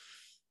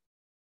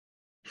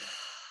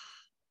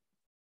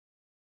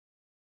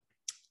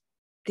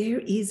 There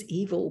is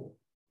evil.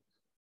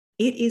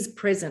 It is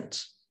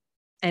present.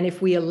 And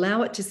if we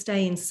allow it to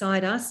stay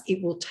inside us,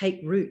 it will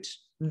take root.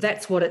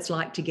 That's what it's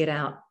like to get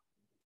out.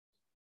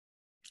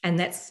 And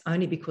that's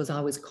only because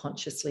I was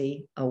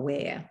consciously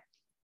aware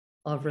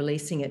of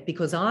releasing it,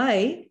 because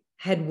I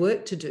had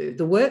work to do.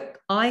 The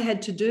work I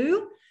had to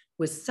do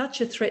was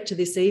such a threat to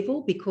this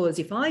evil, because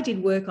if I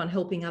did work on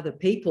helping other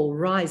people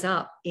rise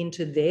up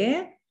into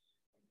their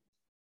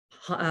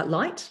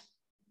light,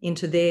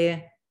 into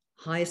their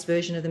highest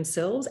version of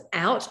themselves,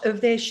 out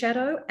of their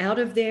shadow, out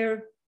of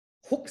their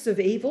hooks of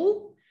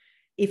evil,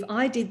 if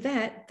I did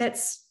that,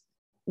 that's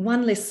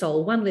one less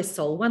soul, one less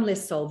soul, one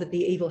less soul that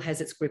the evil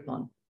has its grip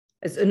on.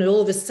 And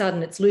all of a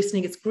sudden it's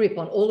loosening its grip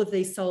on all of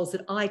these souls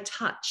that I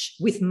touch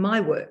with my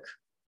work.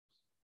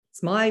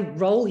 It's my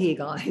role here,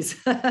 guys.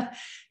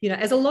 You know,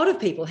 as a lot of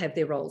people have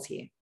their roles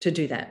here to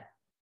do that.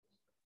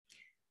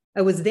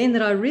 It was then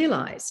that I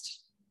realized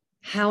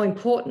how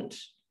important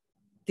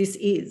this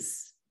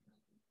is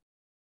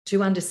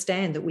to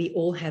understand that we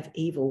all have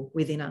evil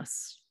within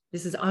us.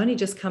 This has only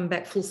just come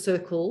back full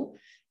circle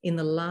in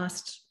the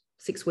last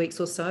 6 weeks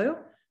or so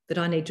that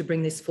I need to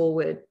bring this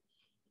forward.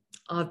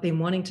 I've been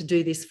wanting to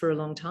do this for a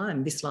long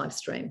time, this live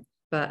stream,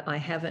 but I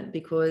haven't,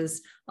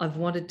 because I've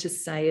wanted to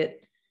say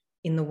it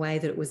in the way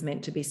that it was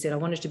meant to be said. I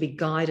wanted to be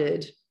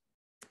guided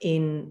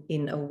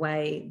in a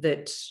way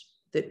that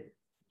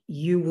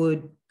you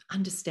would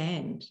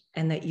understand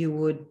and that you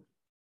would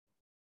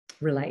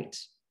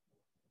relate.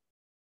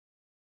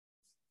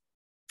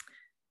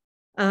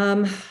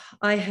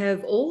 I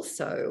have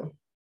also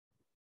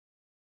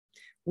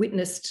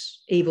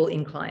witnessed evil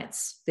in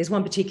clients. There's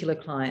one particular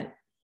client,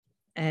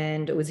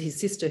 and it was his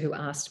sister who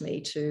asked me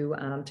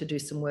to do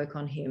some work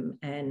on him,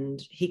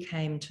 and he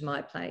came to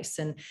my place,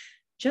 and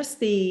just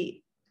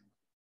the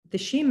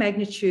sheer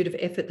magnitude of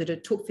effort that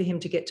it took for him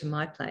to get to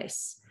my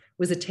place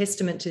was a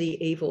testament to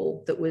the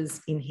evil that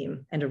was in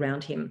him and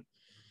around him.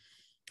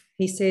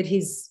 He said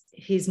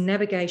his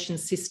navigation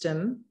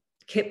system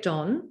kept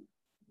on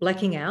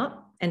blacking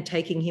out and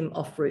taking him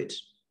off route.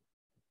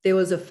 There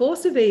was a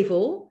force of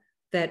evil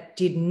that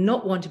did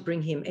not want to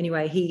bring him.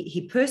 Anyway,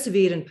 he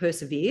persevered and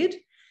persevered,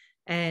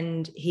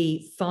 and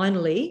he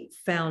finally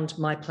found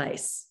my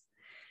place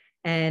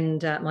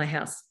and my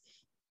house.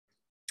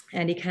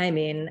 And he came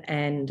in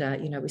and,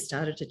 you know, we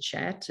started to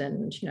chat,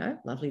 and, you know,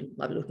 lovely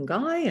looking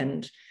guy,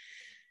 and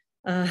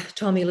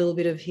told me a little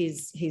bit of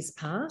his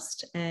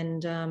past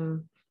and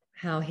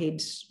how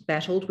he'd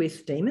battled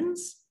with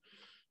demons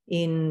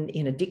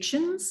in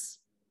addictions,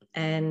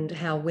 and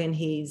how when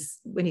his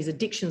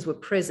addictions were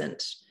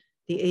present,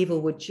 the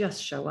evil would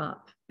just show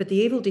up. But the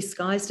evil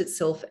disguised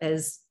itself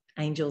as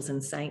angels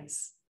and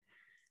saints.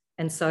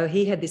 And so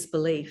he had this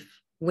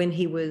belief when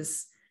he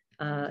was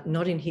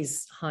not in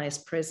his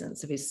highest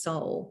presence of his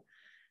soul,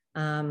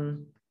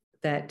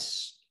 that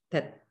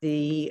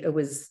it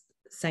was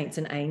saints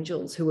and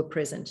angels who were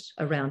present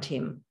around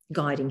him,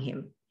 guiding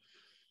him.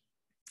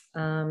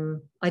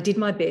 I did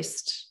my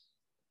best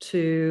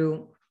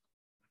to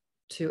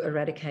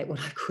eradicate what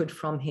I could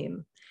from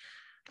him.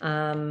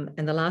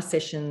 And the last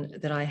session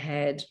that I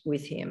had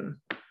with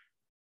him,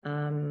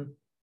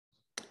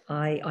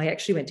 I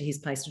actually went to his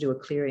place to do a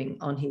clearing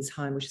on his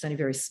home, which is only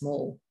very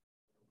small.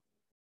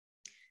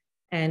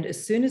 And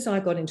as soon as I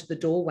got into the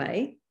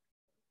doorway,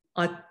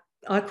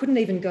 I couldn't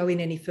even go in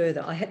any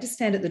further. I had to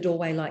stand at the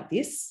doorway like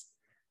this.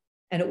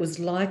 And it was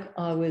like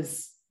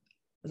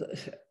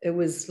there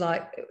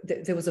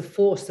was a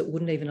force that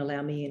wouldn't even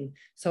allow me in.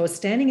 So I was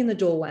standing in the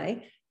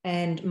doorway,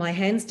 and my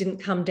hands didn't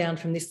come down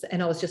from this,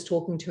 and I was just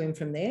talking to him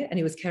from there, and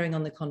he was carrying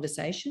on the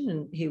conversation,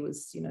 and he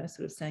was, you know,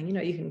 sort of saying, you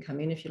know, you can come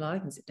in if you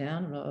like and sit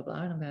down, blah, blah,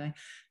 blah. And I'm going,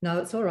 no,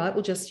 it's all right.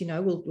 We'll just, you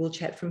know, we'll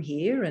chat from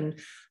here, and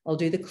I'll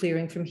do the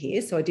clearing from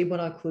here. So I did what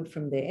I could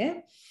from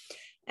there,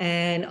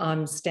 and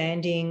I'm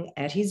standing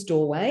at his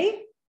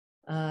doorway.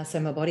 So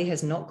my body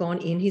has not gone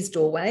in his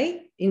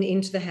doorway,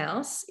 into the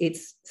house.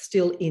 It's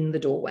still in the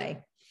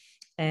doorway,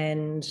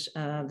 and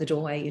the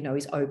doorway, you know,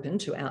 is open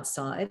to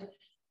outside.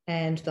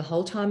 And the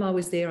whole time I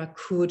was there, I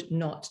could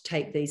not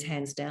take these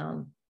hands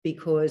down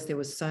because there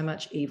was so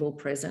much evil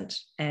present,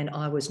 and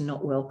I was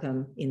not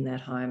welcome in that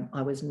home.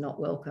 I was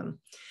not welcome.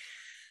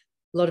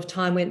 A lot of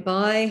time went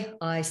by.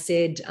 I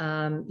said,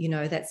 you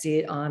know, that's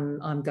it.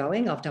 I'm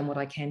going. I've done what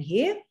I can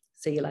here.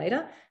 See you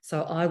later.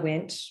 So I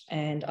went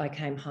and I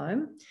came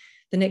home.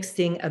 The next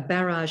thing, a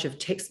barrage of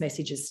text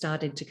messages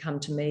started to come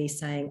to me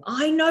saying,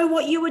 I know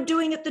what you were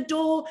doing at the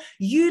door.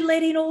 You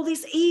let in all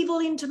this evil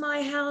into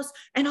my house,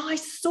 and I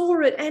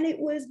saw it, and it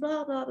was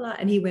blah, blah, blah.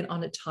 And he went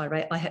on a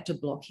tirade. I had to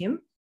block him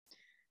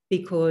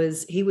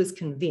because he was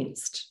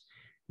convinced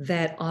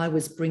that I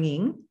was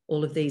bringing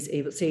all of these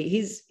evil.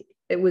 See,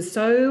 it was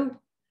so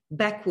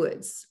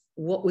backwards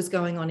what was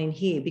going on in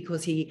here,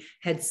 because he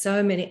had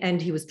so many,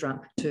 and he was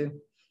drunk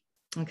too.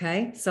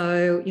 Okay,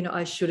 so,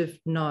 I should have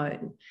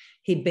known.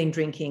 He'd been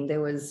drinking.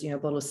 There was, a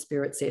bottle of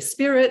spirits there.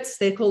 Spirits,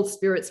 they're called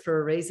spirits for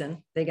a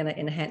reason. They're going to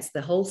enhance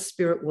the whole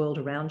spirit world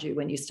around you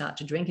when you start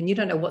to drink, and you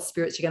don't know what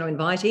spirits you're going to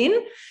invite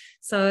in.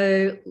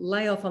 So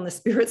lay off on the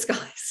spirits,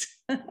 guys.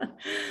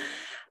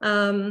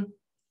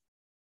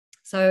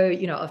 So,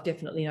 I've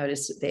definitely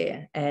noticed it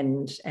there.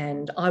 And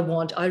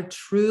I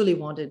truly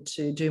wanted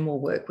to do more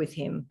work with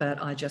him,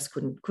 but I just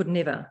could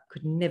never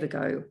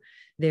go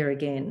there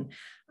again.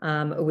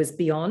 It was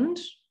beyond,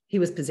 he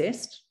was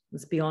possessed. It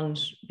was beyond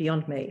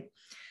me.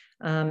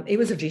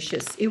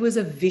 It was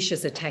a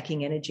vicious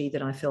attacking energy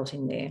that I felt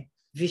in there.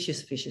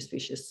 Vicious.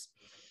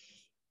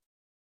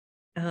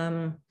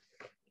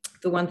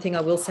 The one thing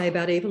I will say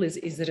about evil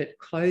is that it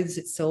clothes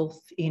itself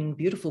in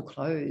beautiful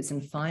clothes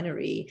and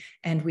finery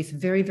and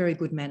with very, very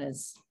good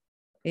manners.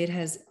 It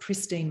has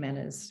pristine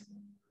manners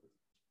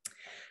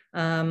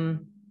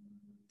until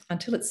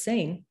it's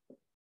seen.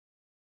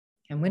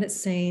 And when it's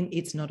seen,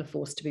 it's not a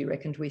force to be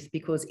reckoned with,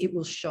 because it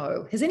will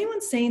show. Has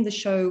anyone seen the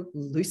show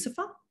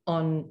Lucifer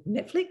on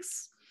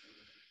Netflix?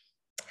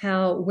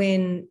 How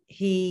when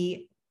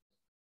he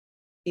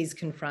is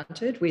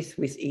confronted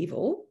with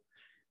evil,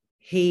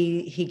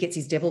 he gets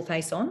his devil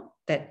face on,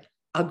 that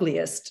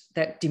ugliest,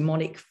 that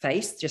demonic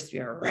face just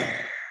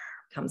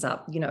comes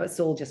up. It's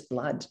all just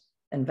blood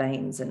and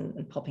veins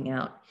and popping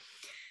out.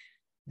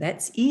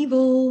 That's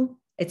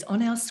evil. It's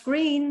on our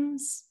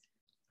screens.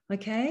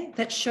 Okay,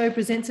 that show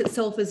presents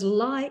itself as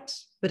light,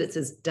 but it's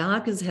as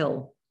dark as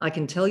hell. I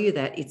can tell you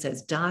that it's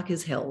as dark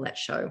as hell, that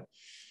show.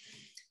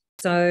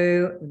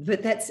 So,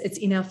 but it's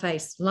in our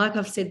face. Like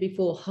I've said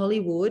before,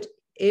 Hollywood,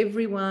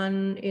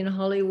 everyone in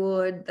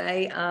Hollywood,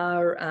 they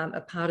are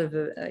a part of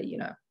you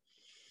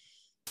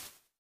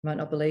might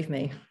not believe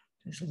me.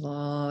 There's a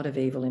lot of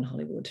evil in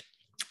Hollywood.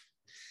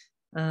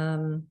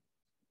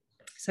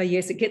 So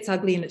yes, it gets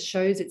ugly and it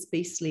shows its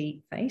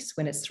beastly face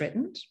when it's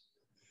threatened.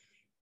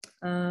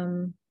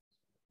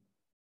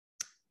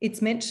 It's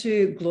meant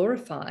to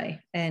glorify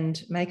and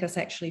make us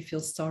actually feel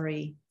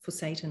sorry for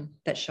Satan,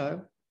 that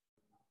show.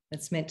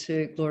 It's meant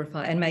to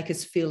glorify and make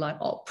us feel like,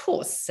 oh,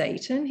 poor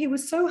Satan, he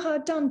was so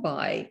hard done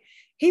by.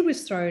 He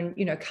was thrown,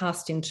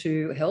 cast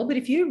into hell. But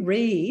if you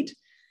read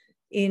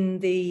in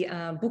the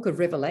book of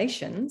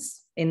Revelations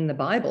in the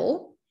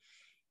Bible,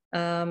 he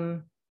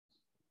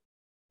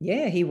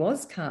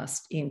was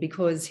cast in,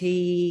 because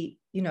he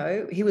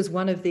was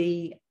one of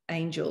the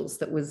angels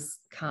that was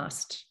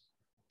cast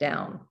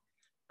down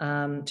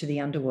to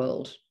the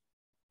underworld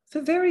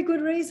for very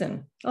good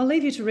reason. I'll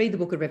leave you to read the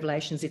book of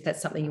Revelations if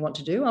that's something you want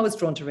to do. I was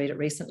drawn to read it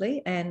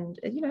recently and,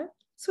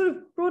 sort of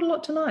brought a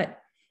lot to light.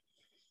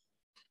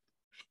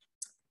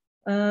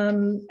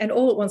 And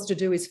all it wants to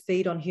do is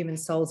feed on human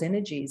souls'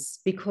 energies,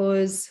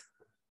 because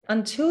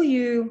until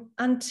you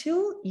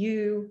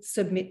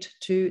submit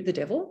to the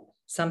devil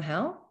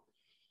somehow,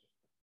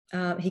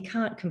 he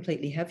can't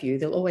completely have you.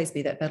 There'll always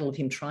be that battle of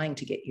him trying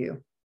to get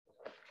you.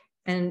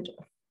 And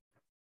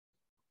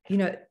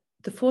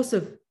the force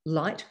of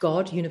light,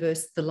 God,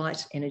 universe, the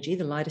light energy,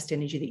 the lightest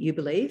energy that you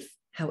believe,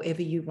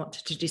 however you want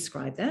to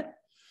describe that,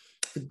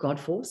 the God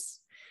force,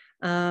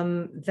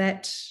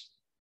 that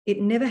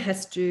it never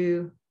has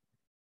to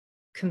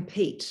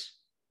compete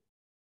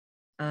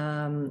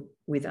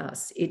with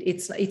us.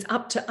 It's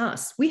up to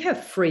us. We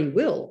have free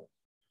will.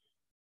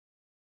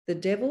 The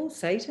devil,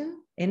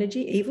 Satan,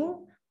 energy,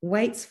 evil,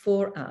 waits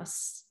for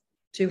us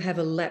to have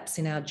a lapse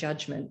in our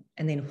judgment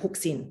and then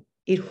hooks in.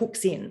 It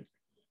hooks in.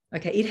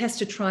 Okay, it has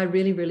to try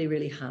really, really,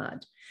 really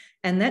hard.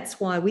 And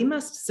that's why we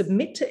must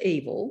submit to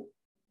evil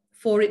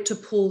for it to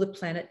pull the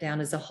planet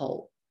down as a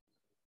whole.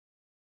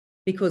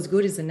 Because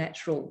good is a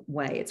natural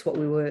way. It's what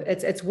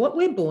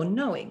we're born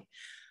knowing.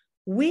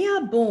 We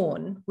are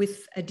born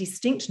with a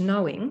distinct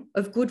knowing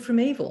of good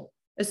from evil.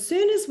 As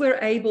soon as we're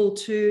able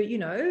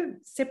to,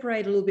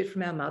 separate a little bit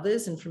from our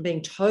mothers and from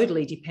being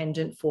totally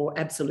dependent for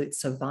absolute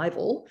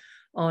survival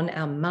on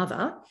our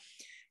mother,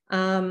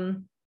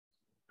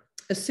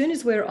 as soon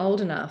as we're old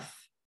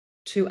enough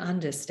to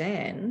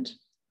understand,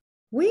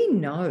 we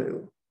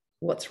know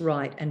what's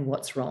right and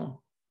what's wrong,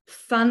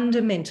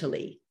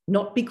 fundamentally,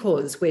 not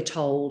because we're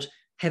told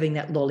having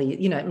that lolly.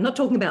 I'm not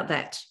talking about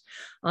that.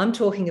 I'm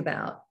talking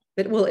about,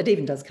 it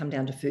even does come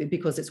down to food,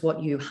 because it's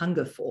what you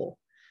hunger for.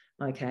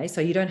 Okay,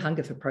 so you don't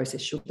hunger for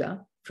processed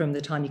sugar from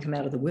the time you come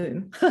out of the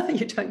womb.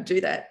 You don't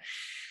do that.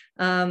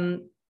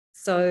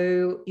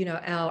 So,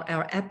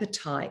 our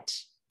appetite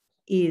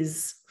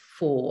is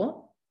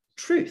for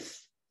truth.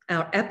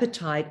 Our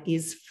appetite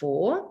is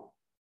for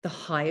the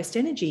highest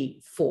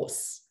energy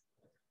force.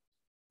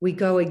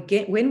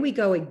 When we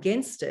go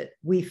against it,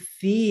 we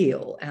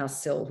feel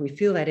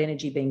that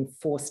energy being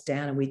forced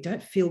down, and we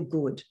don't feel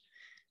good.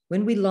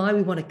 When we lie,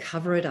 we want to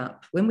cover it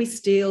up. When we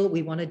steal,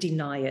 we want to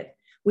deny it.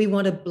 We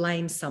want to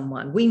blame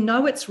someone. We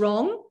know it's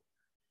wrong,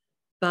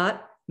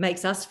 but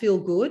makes us feel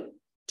good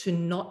to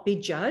not be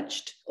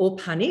judged or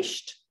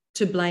punished,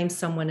 to blame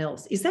someone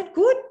else. Is that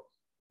good?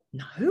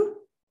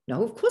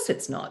 No, of course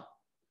it's not.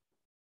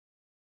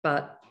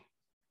 But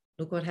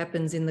look what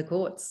happens in the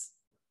courts.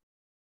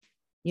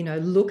 You know,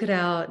 look at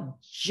our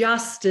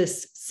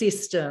justice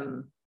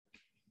system.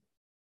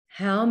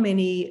 How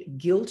many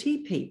guilty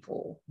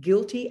people,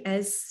 guilty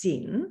as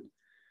sin,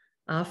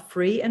 are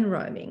free and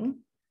roaming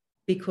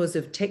because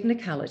of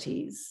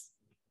technicalities.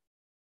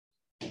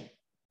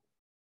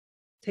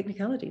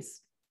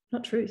 Technicalities,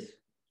 not truth.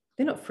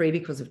 They're not free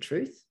because of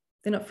truth.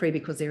 They're not free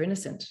because they're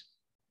innocent.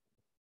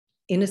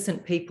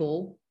 Innocent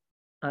people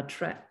are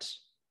trapped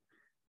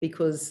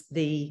because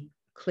the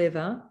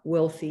clever,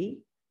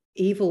 wealthy,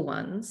 evil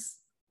ones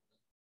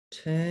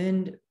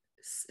satanically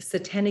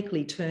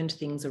turned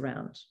things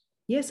around.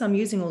 Yes, I'm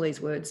using all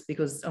these words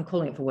because I'm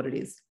calling it for what it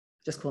is,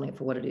 just calling it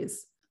for what it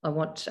is. I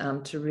want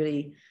to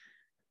really,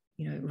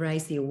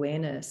 raise the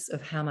awareness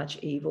of how much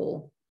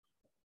evil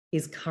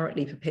is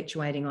currently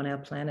perpetuating on our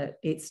planet.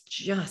 It's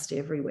just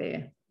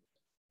everywhere.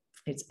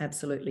 It's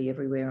absolutely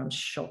everywhere. I'm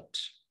shocked.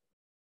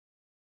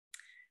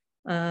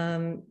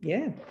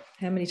 Yeah.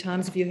 How many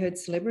times have you heard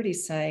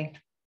celebrities say,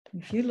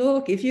 if you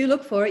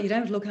look for it, you don't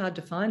have to look hard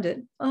to find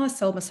it. Oh, I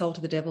sold my soul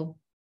to the devil.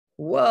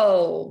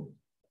 Whoa.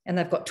 And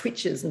they've got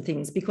twitches and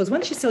things, because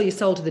once you sell your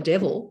soul to the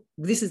devil,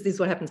 this is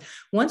what happens.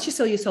 Once you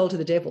sell your soul to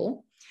the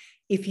devil,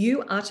 if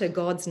you utter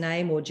God's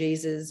name or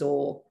Jesus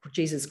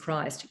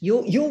Christ,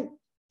 you'll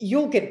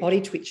get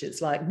body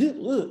twitches like,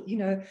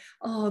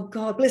 oh,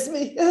 God bless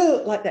me,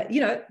 like that.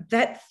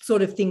 That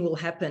sort of thing will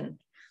happen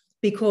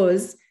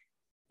because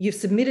you've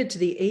submitted to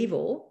the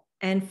evil.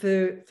 And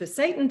for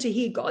Satan to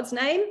hear God's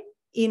name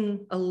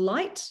in a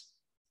light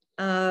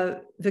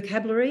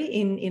vocabulary,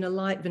 in a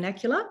light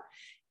vernacular,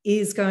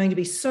 is going to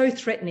be so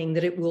threatening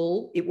that it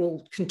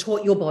will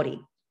contort your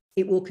body.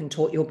 It will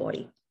contort your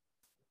body.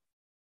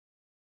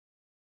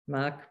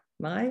 Mark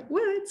my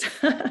words.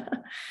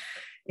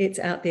 It's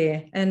out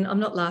there. And I'm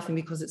not laughing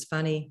because it's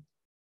funny.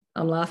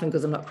 I'm laughing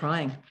because I'm not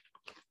crying.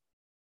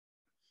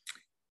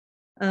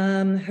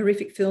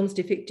 Horrific films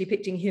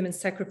depicting human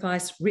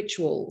sacrifice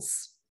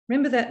rituals.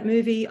 Remember that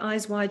movie,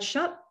 Eyes Wide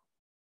Shut?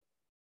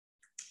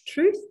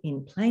 Truth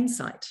in plain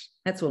sight.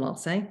 That's all I'll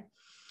say.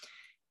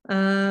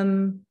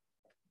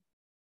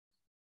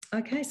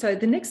 Okay, so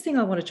the next thing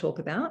I want to talk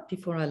about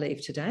before I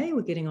leave today,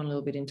 we're getting on a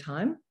little bit in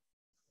time,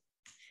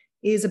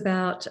 is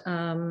about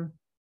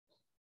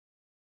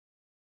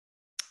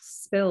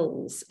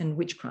spells and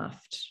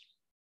witchcraft,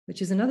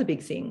 which is another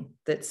big thing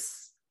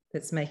that's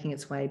making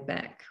its way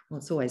back. Well,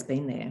 it's always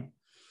been there.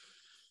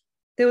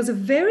 There was a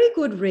very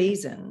good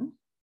reason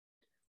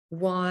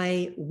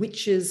why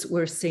witches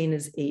were seen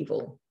as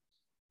evil.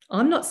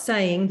 I'm not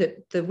saying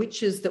that the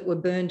witches that were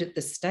burned at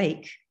the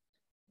stake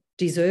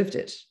deserved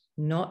it.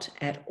 Not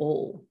at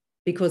all,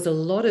 because a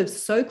lot of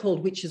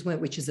so-called witches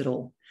weren't witches at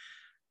all.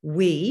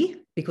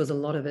 Because a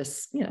lot of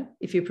us,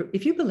 if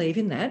you believe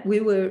in that,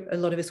 a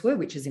lot of us were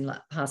witches in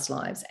past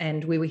lives,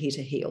 and we were here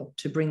to heal,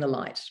 to bring the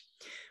light.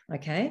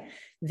 Okay,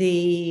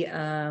 the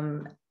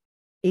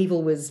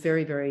evil was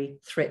very, very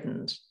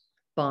threatened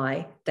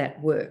by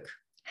that work.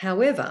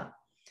 However,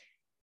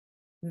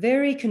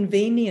 very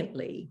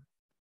conveniently,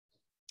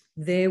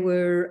 there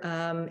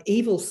were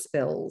evil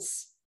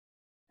spells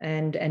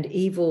and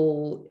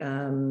evil,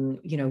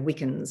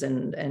 Wiccans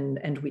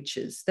and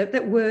witches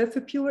that were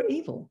for pure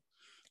evil.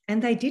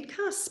 And they did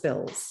cast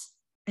spells,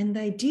 and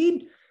they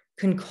did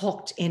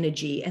concoct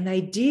energy, and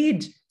they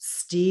did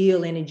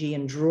steal energy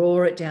and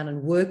draw it down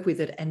and work with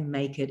it and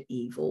make it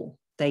evil.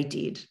 They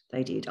did.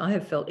 I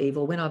have felt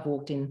evil when I've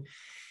walked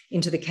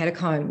into the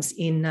catacombs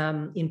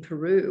in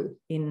Peru,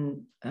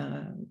 in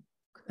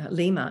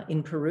Lima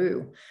in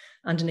Peru,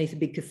 underneath a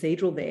big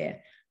cathedral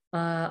there.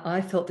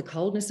 I felt the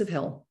coldness of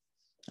hell.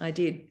 I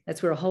did.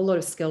 That's where a whole lot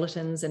of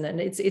skeletons, and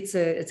it's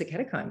a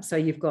catacomb. So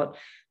you've got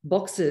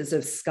boxes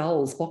of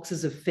skulls,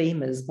 boxes of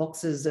femurs,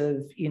 boxes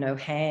of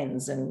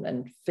hands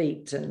and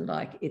feet, and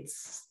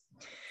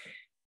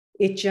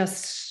it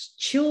just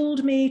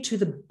chilled me to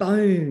the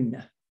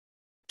bone,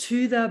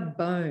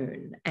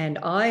 and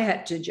I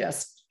had to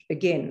just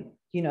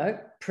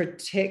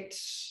protect,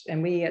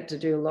 and we had to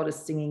do a lot of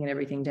singing and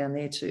everything down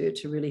there to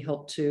really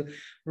help to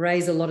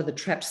raise a lot of the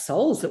trapped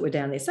souls that were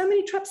down there. So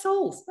many trapped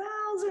souls,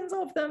 thousands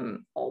of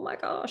them. Oh my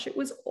gosh, it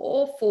was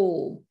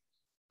awful.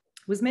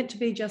 It was meant to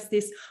be just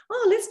this,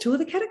 let's tour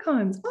the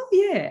catacombs. Oh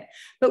yeah.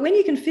 But when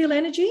you can feel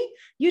energy,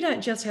 you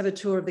don't just have a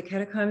tour of the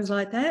catacombs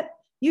like that.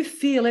 You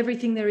feel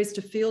everything there is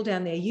to feel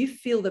down there. You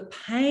feel the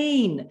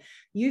pain,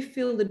 you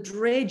feel the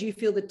dread, you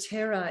feel the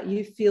terror,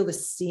 you feel the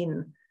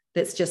sin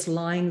that's just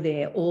lying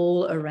there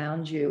all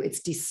around you.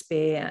 It's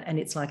despair, and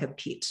it's like a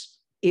pit.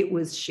 It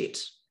was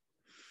shit.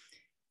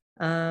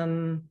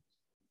 The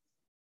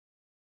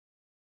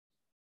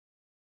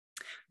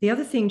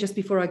other thing, just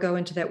before I go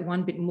into that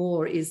one bit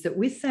more, is that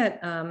with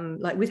that,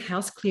 with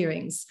house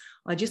clearings,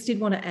 I just did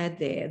want to add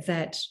there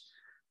that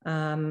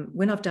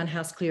when I've done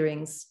house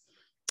clearings,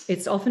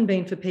 it's often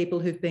been for people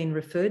who've been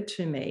referred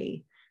to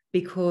me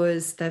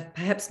because they've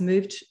perhaps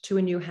moved to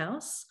a new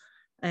house,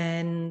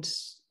 and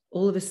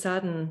all of a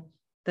sudden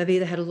they've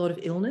either had a lot of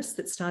illness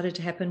that started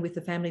to happen with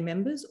the family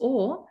members,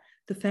 or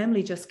the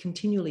family just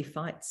continually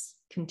fights.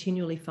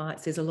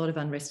 There's a lot of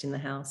unrest in the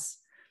house.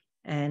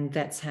 And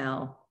that's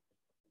how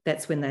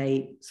that's when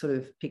they sort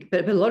of pick,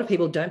 but a lot of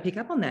people don't pick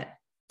up on that.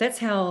 That's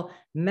how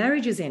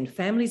marriages end,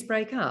 families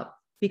break up,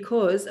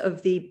 because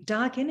of the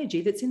dark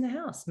energy that's in the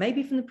house,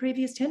 maybe from the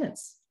previous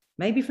tenants,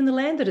 maybe from the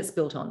land that it's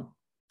built on.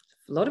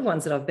 A lot of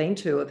ones that I've been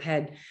to have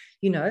had,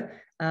 you know,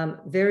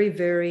 very,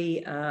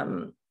 very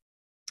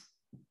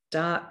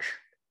dark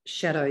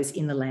shadows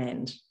in the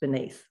land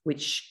beneath,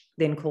 which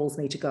then calls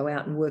me to go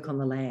out and work on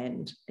the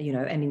land, you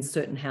know, and in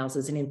certain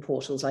houses and in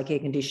portals like air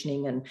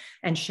conditioning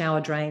and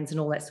shower drains and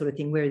all that sort of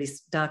thing, where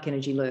this dark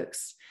energy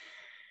lurks.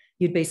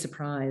 You'd be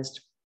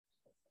surprised.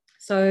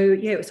 So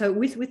yeah, so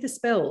with the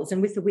spells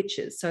and with the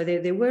witches, so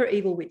there were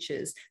evil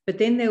witches, but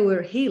then there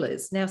were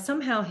healers. Now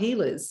somehow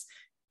healers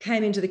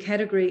came into the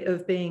category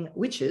of being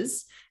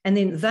witches, and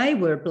then they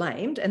were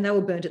blamed and they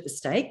were burnt at the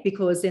stake,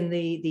 because then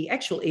the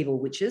actual evil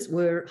witches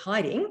were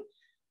hiding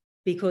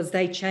because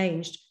they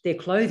changed their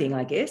clothing,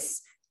 I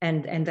guess,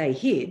 and they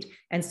hid.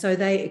 And so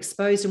they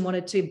exposed and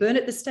wanted to burn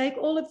at the stake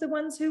all of the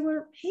ones who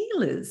were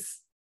healers,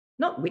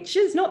 not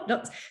witches,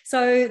 not.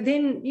 So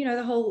then, you know,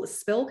 the whole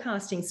spell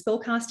casting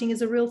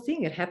is a real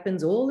thing. It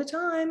happens all the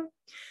time.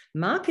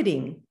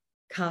 Marketing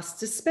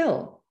casts a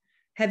spell.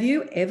 Have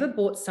you ever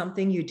bought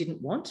something you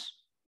didn't want?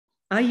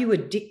 Are you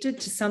addicted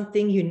to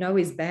something you know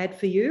is bad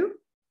for you?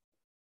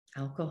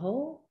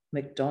 Alcohol,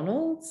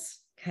 McDonald's,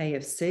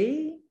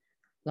 KFC,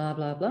 blah,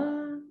 blah,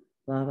 blah,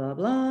 blah, blah,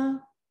 blah,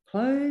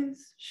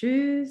 clothes,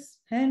 shoes,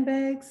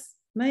 handbags,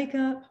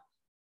 makeup,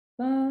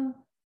 blah,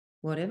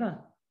 whatever.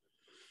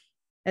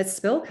 That's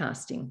spell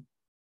casting,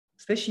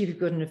 especially if you've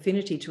got an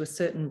affinity to a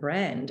certain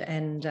brand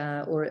and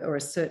or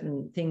a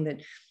certain thing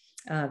that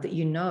that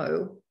you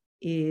know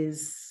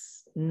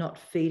is not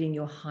feeding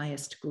your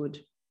highest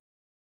good.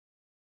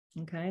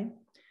 Okay,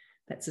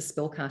 that's a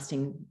spell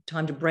casting.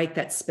 Time to break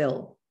that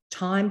spell.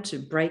 Time to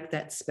break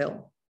that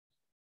spell.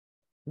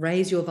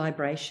 Raise your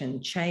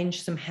vibration,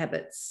 change some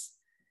habits.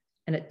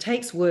 And it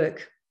takes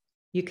work.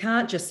 You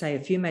can't just say a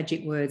few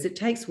magic words. It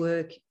takes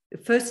work. The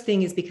first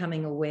thing is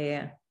becoming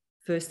aware.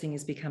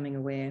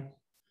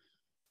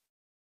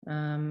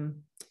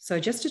 So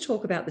just to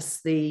talk about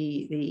this,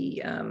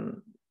 the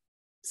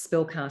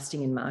spell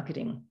casting in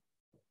marketing.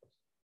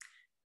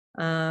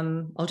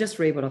 I'll just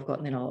read what I've got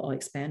and then I'll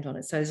expand on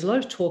it. So there's a lot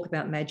of talk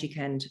about magic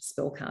and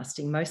spell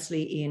casting,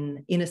 mostly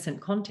in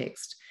innocent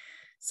context.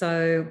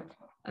 So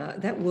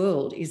that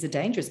world is a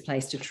dangerous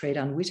place to tread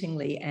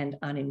unwittingly and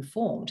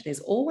uninformed.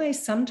 There's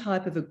always some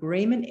type of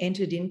agreement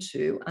entered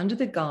into under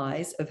the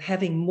guise of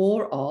having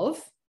more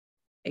of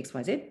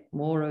XYZ,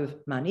 more of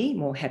money,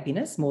 more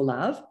happiness, more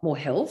love, more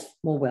health,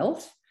 more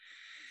wealth,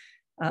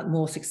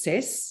 more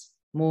success,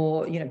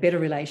 more, you know, better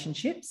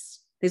relationships.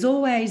 There's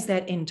always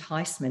that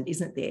enticement,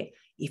 isn't there?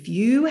 If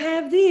you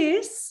have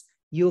this,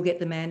 you'll get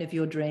the man of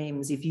your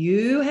dreams. If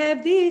you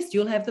have this,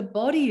 you'll have the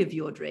body of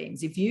your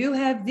dreams. If you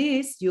have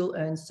this, you'll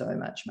earn so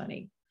much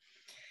money.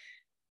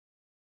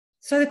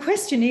 So the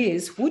question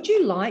is, would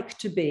you like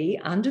to be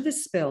under the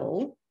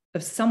spell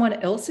of someone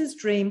else's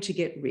dream to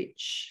get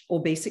rich or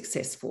be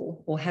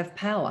successful or have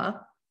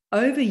power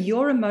over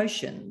your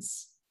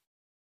emotions,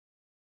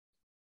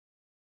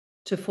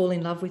 to fall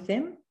in love with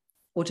them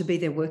or to be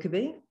their worker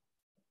bee,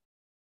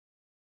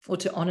 or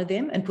to honor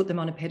them and put them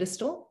on a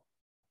pedestal?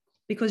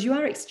 Because you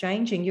are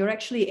exchanging, you're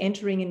actually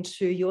entering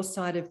into your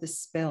side of the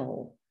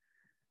spell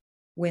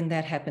when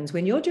that happens.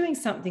 When you're doing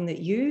something that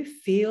you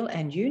feel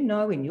and you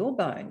know in your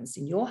bones,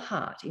 in your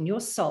heart, in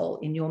your soul,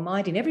 in your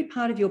mind, in every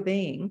part of your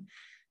being,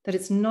 that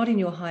it's not in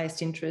your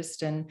highest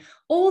interest, and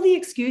all the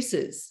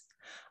excuses.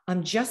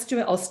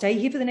 I'll stay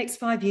here for the next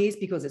 5 years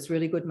because it's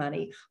really good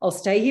money. I'll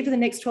stay here for the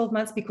next 12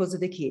 months because of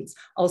the kids.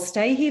 I'll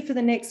stay here for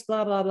the next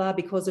blah, blah, blah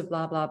because of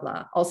blah, blah,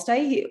 blah. I'll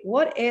stay here,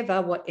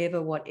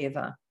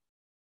 whatever.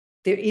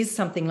 There is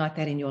something like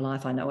that in your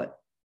life. I know it.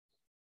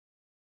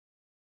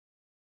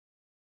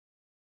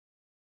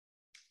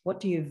 What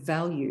do you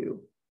value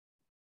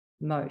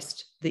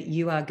most that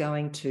you are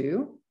going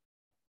to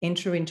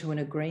enter into an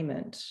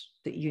agreement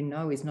that you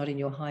know is not in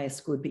your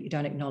highest good, but you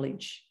don't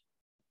acknowledge?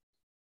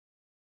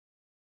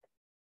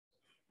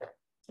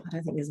 I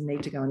don't think there's a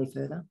need to go any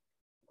further.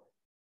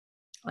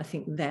 I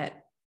think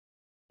that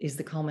is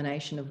the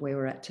culmination of where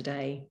we're at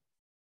today.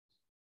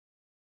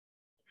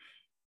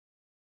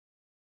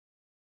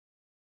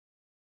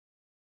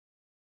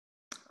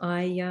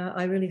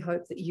 I really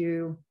hope that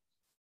you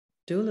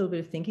do a little bit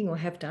of thinking, or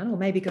have done, or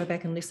maybe go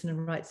back and listen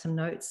and write some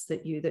notes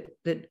that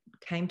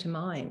came to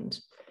mind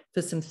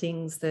for some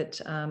things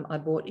that I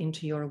brought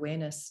into your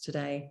awareness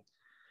today.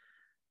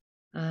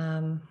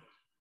 And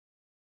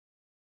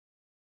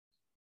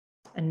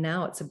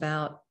now it's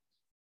about,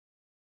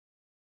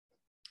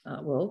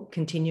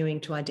 continuing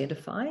to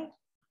identify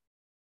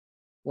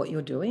what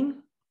you're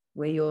doing,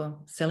 where you're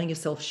selling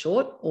yourself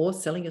short or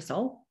selling your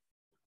soul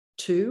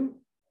to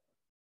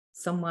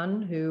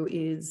someone who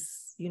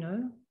is, you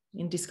know,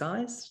 in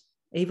disguise,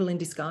 evil in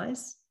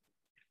disguise.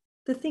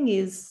 The thing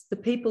is, the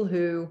people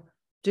who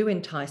do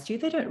entice you,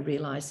 they don't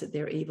realize that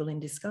they're evil in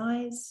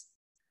disguise.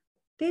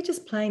 They're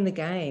just playing the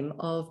game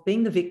of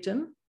being the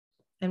victim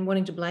and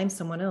wanting to blame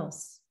someone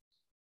else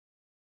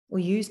or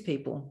use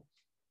people.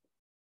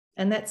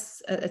 And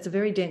it's a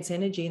very dense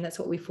energy, and that's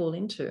what we fall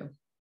into.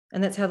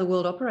 And that's how the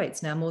world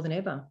operates now more than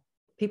ever.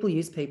 People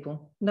use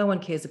people. No one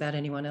cares about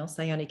anyone else.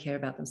 They only care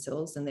about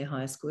themselves and their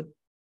highest good.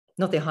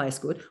 Not their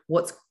highest good.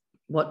 What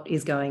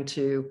is going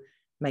to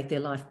make their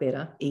life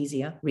better,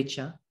 easier,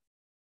 richer.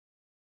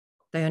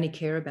 They only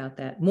care about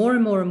that. More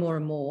and more and more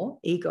and more,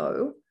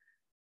 ego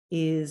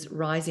is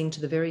rising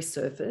to the very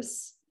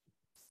surface.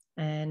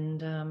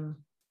 And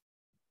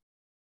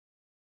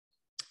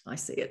I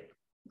see it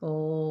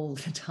all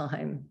the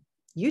time.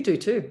 You do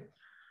too.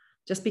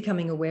 Just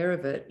becoming aware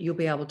of it, you'll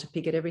be able to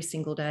pick it every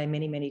single day,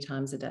 many, many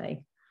times a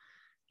day,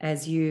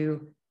 as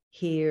you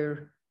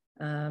hear,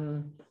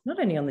 not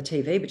only on the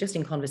TV, but just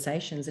in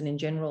conversations and in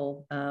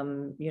general,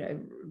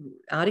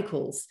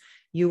 articles,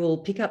 you will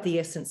pick up the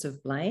essence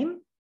of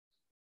blame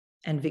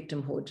and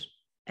victimhood.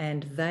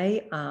 And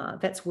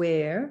that's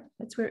where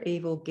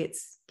evil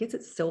gets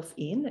itself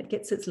in. It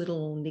gets its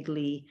little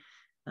niggly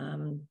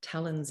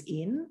talons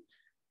in,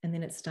 and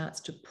then it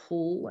starts to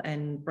pull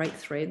and break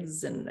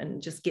threads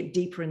and just get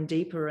deeper and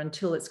deeper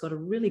until it's got a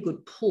really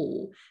good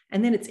pull.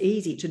 And then it's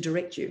easy to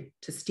direct you,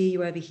 to steer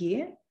you over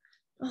here.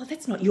 Oh,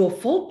 that's not your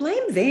fault.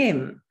 Blame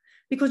them,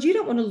 because you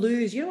don't want to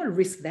lose. You don't want to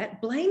risk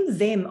that. Blame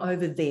them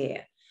over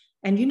there.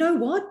 And you know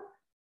what?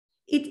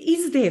 It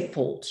is their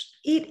fault.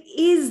 It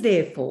is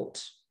their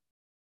fault.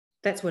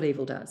 That's what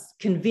evil does.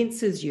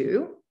 Convinces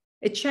you.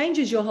 It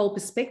changes your whole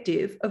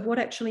perspective of what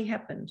actually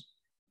happened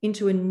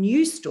into a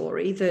new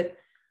story that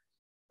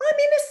I'm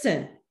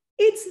innocent.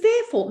 It's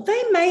their fault.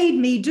 They made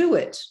me do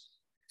it.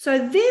 So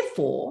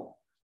therefore,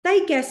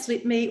 they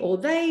gaslit me, or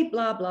they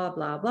blah, blah,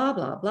 blah, blah,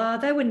 blah, blah.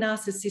 They were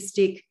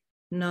narcissistic.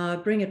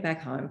 No, bring it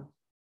back home.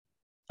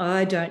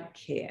 I don't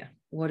care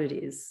what it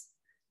is.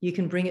 You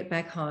can bring it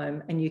back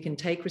home and you can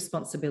take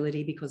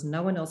responsibility, because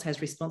no one else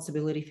has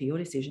responsibility for your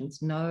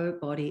decisions.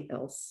 Nobody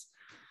else.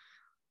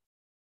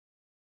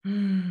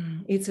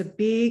 It's a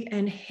big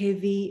and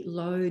heavy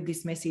load,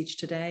 this message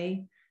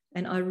today.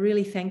 And I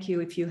really thank you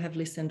if you have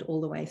listened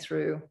all the way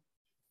through.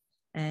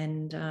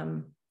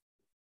 And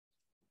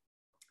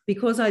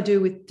because I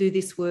do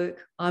this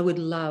work, I would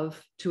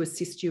love to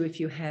assist you if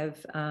you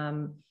have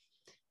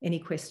any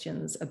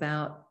questions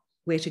about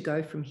where to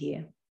go from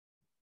here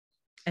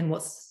and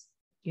what's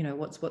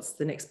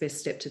the next best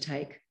step to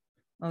take.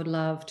 I would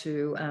love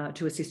to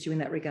assist you in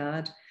that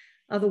regard.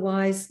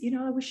 Otherwise,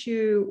 I wish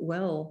you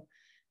well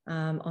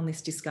on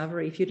this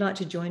discovery. If you'd like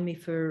to join me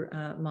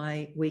for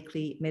my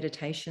weekly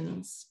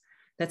meditations,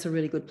 that's a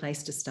really good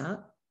place to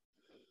start.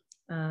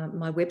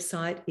 My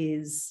website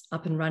is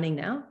up and running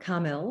now,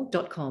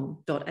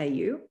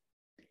 carmel.com.au,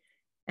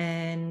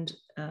 and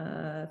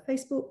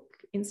Facebook,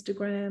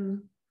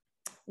 Instagram,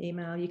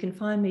 email. You can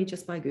find me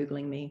just by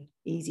Googling me,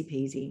 easy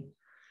peasy.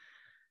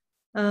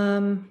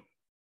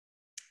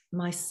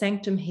 My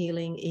Sanctum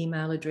Healing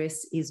email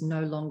address is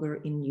no longer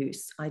in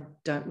use. I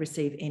don't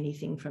receive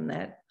anything from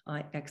that.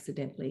 I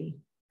accidentally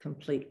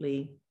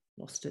completely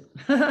lost it.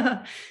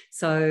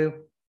 So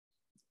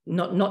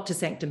not to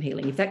Sanctum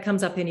Healing. If that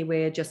comes up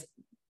anywhere, just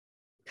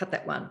cut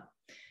that one.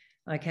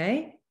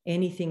 Okay.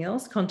 Anything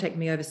else? Contact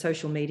me over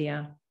social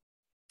media,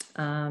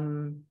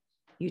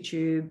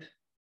 YouTube.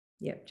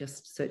 Yep,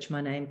 just search my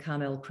name,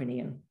 Carmel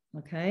Crinian.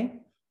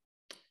 Okay.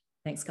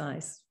 Thanks,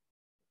 guys.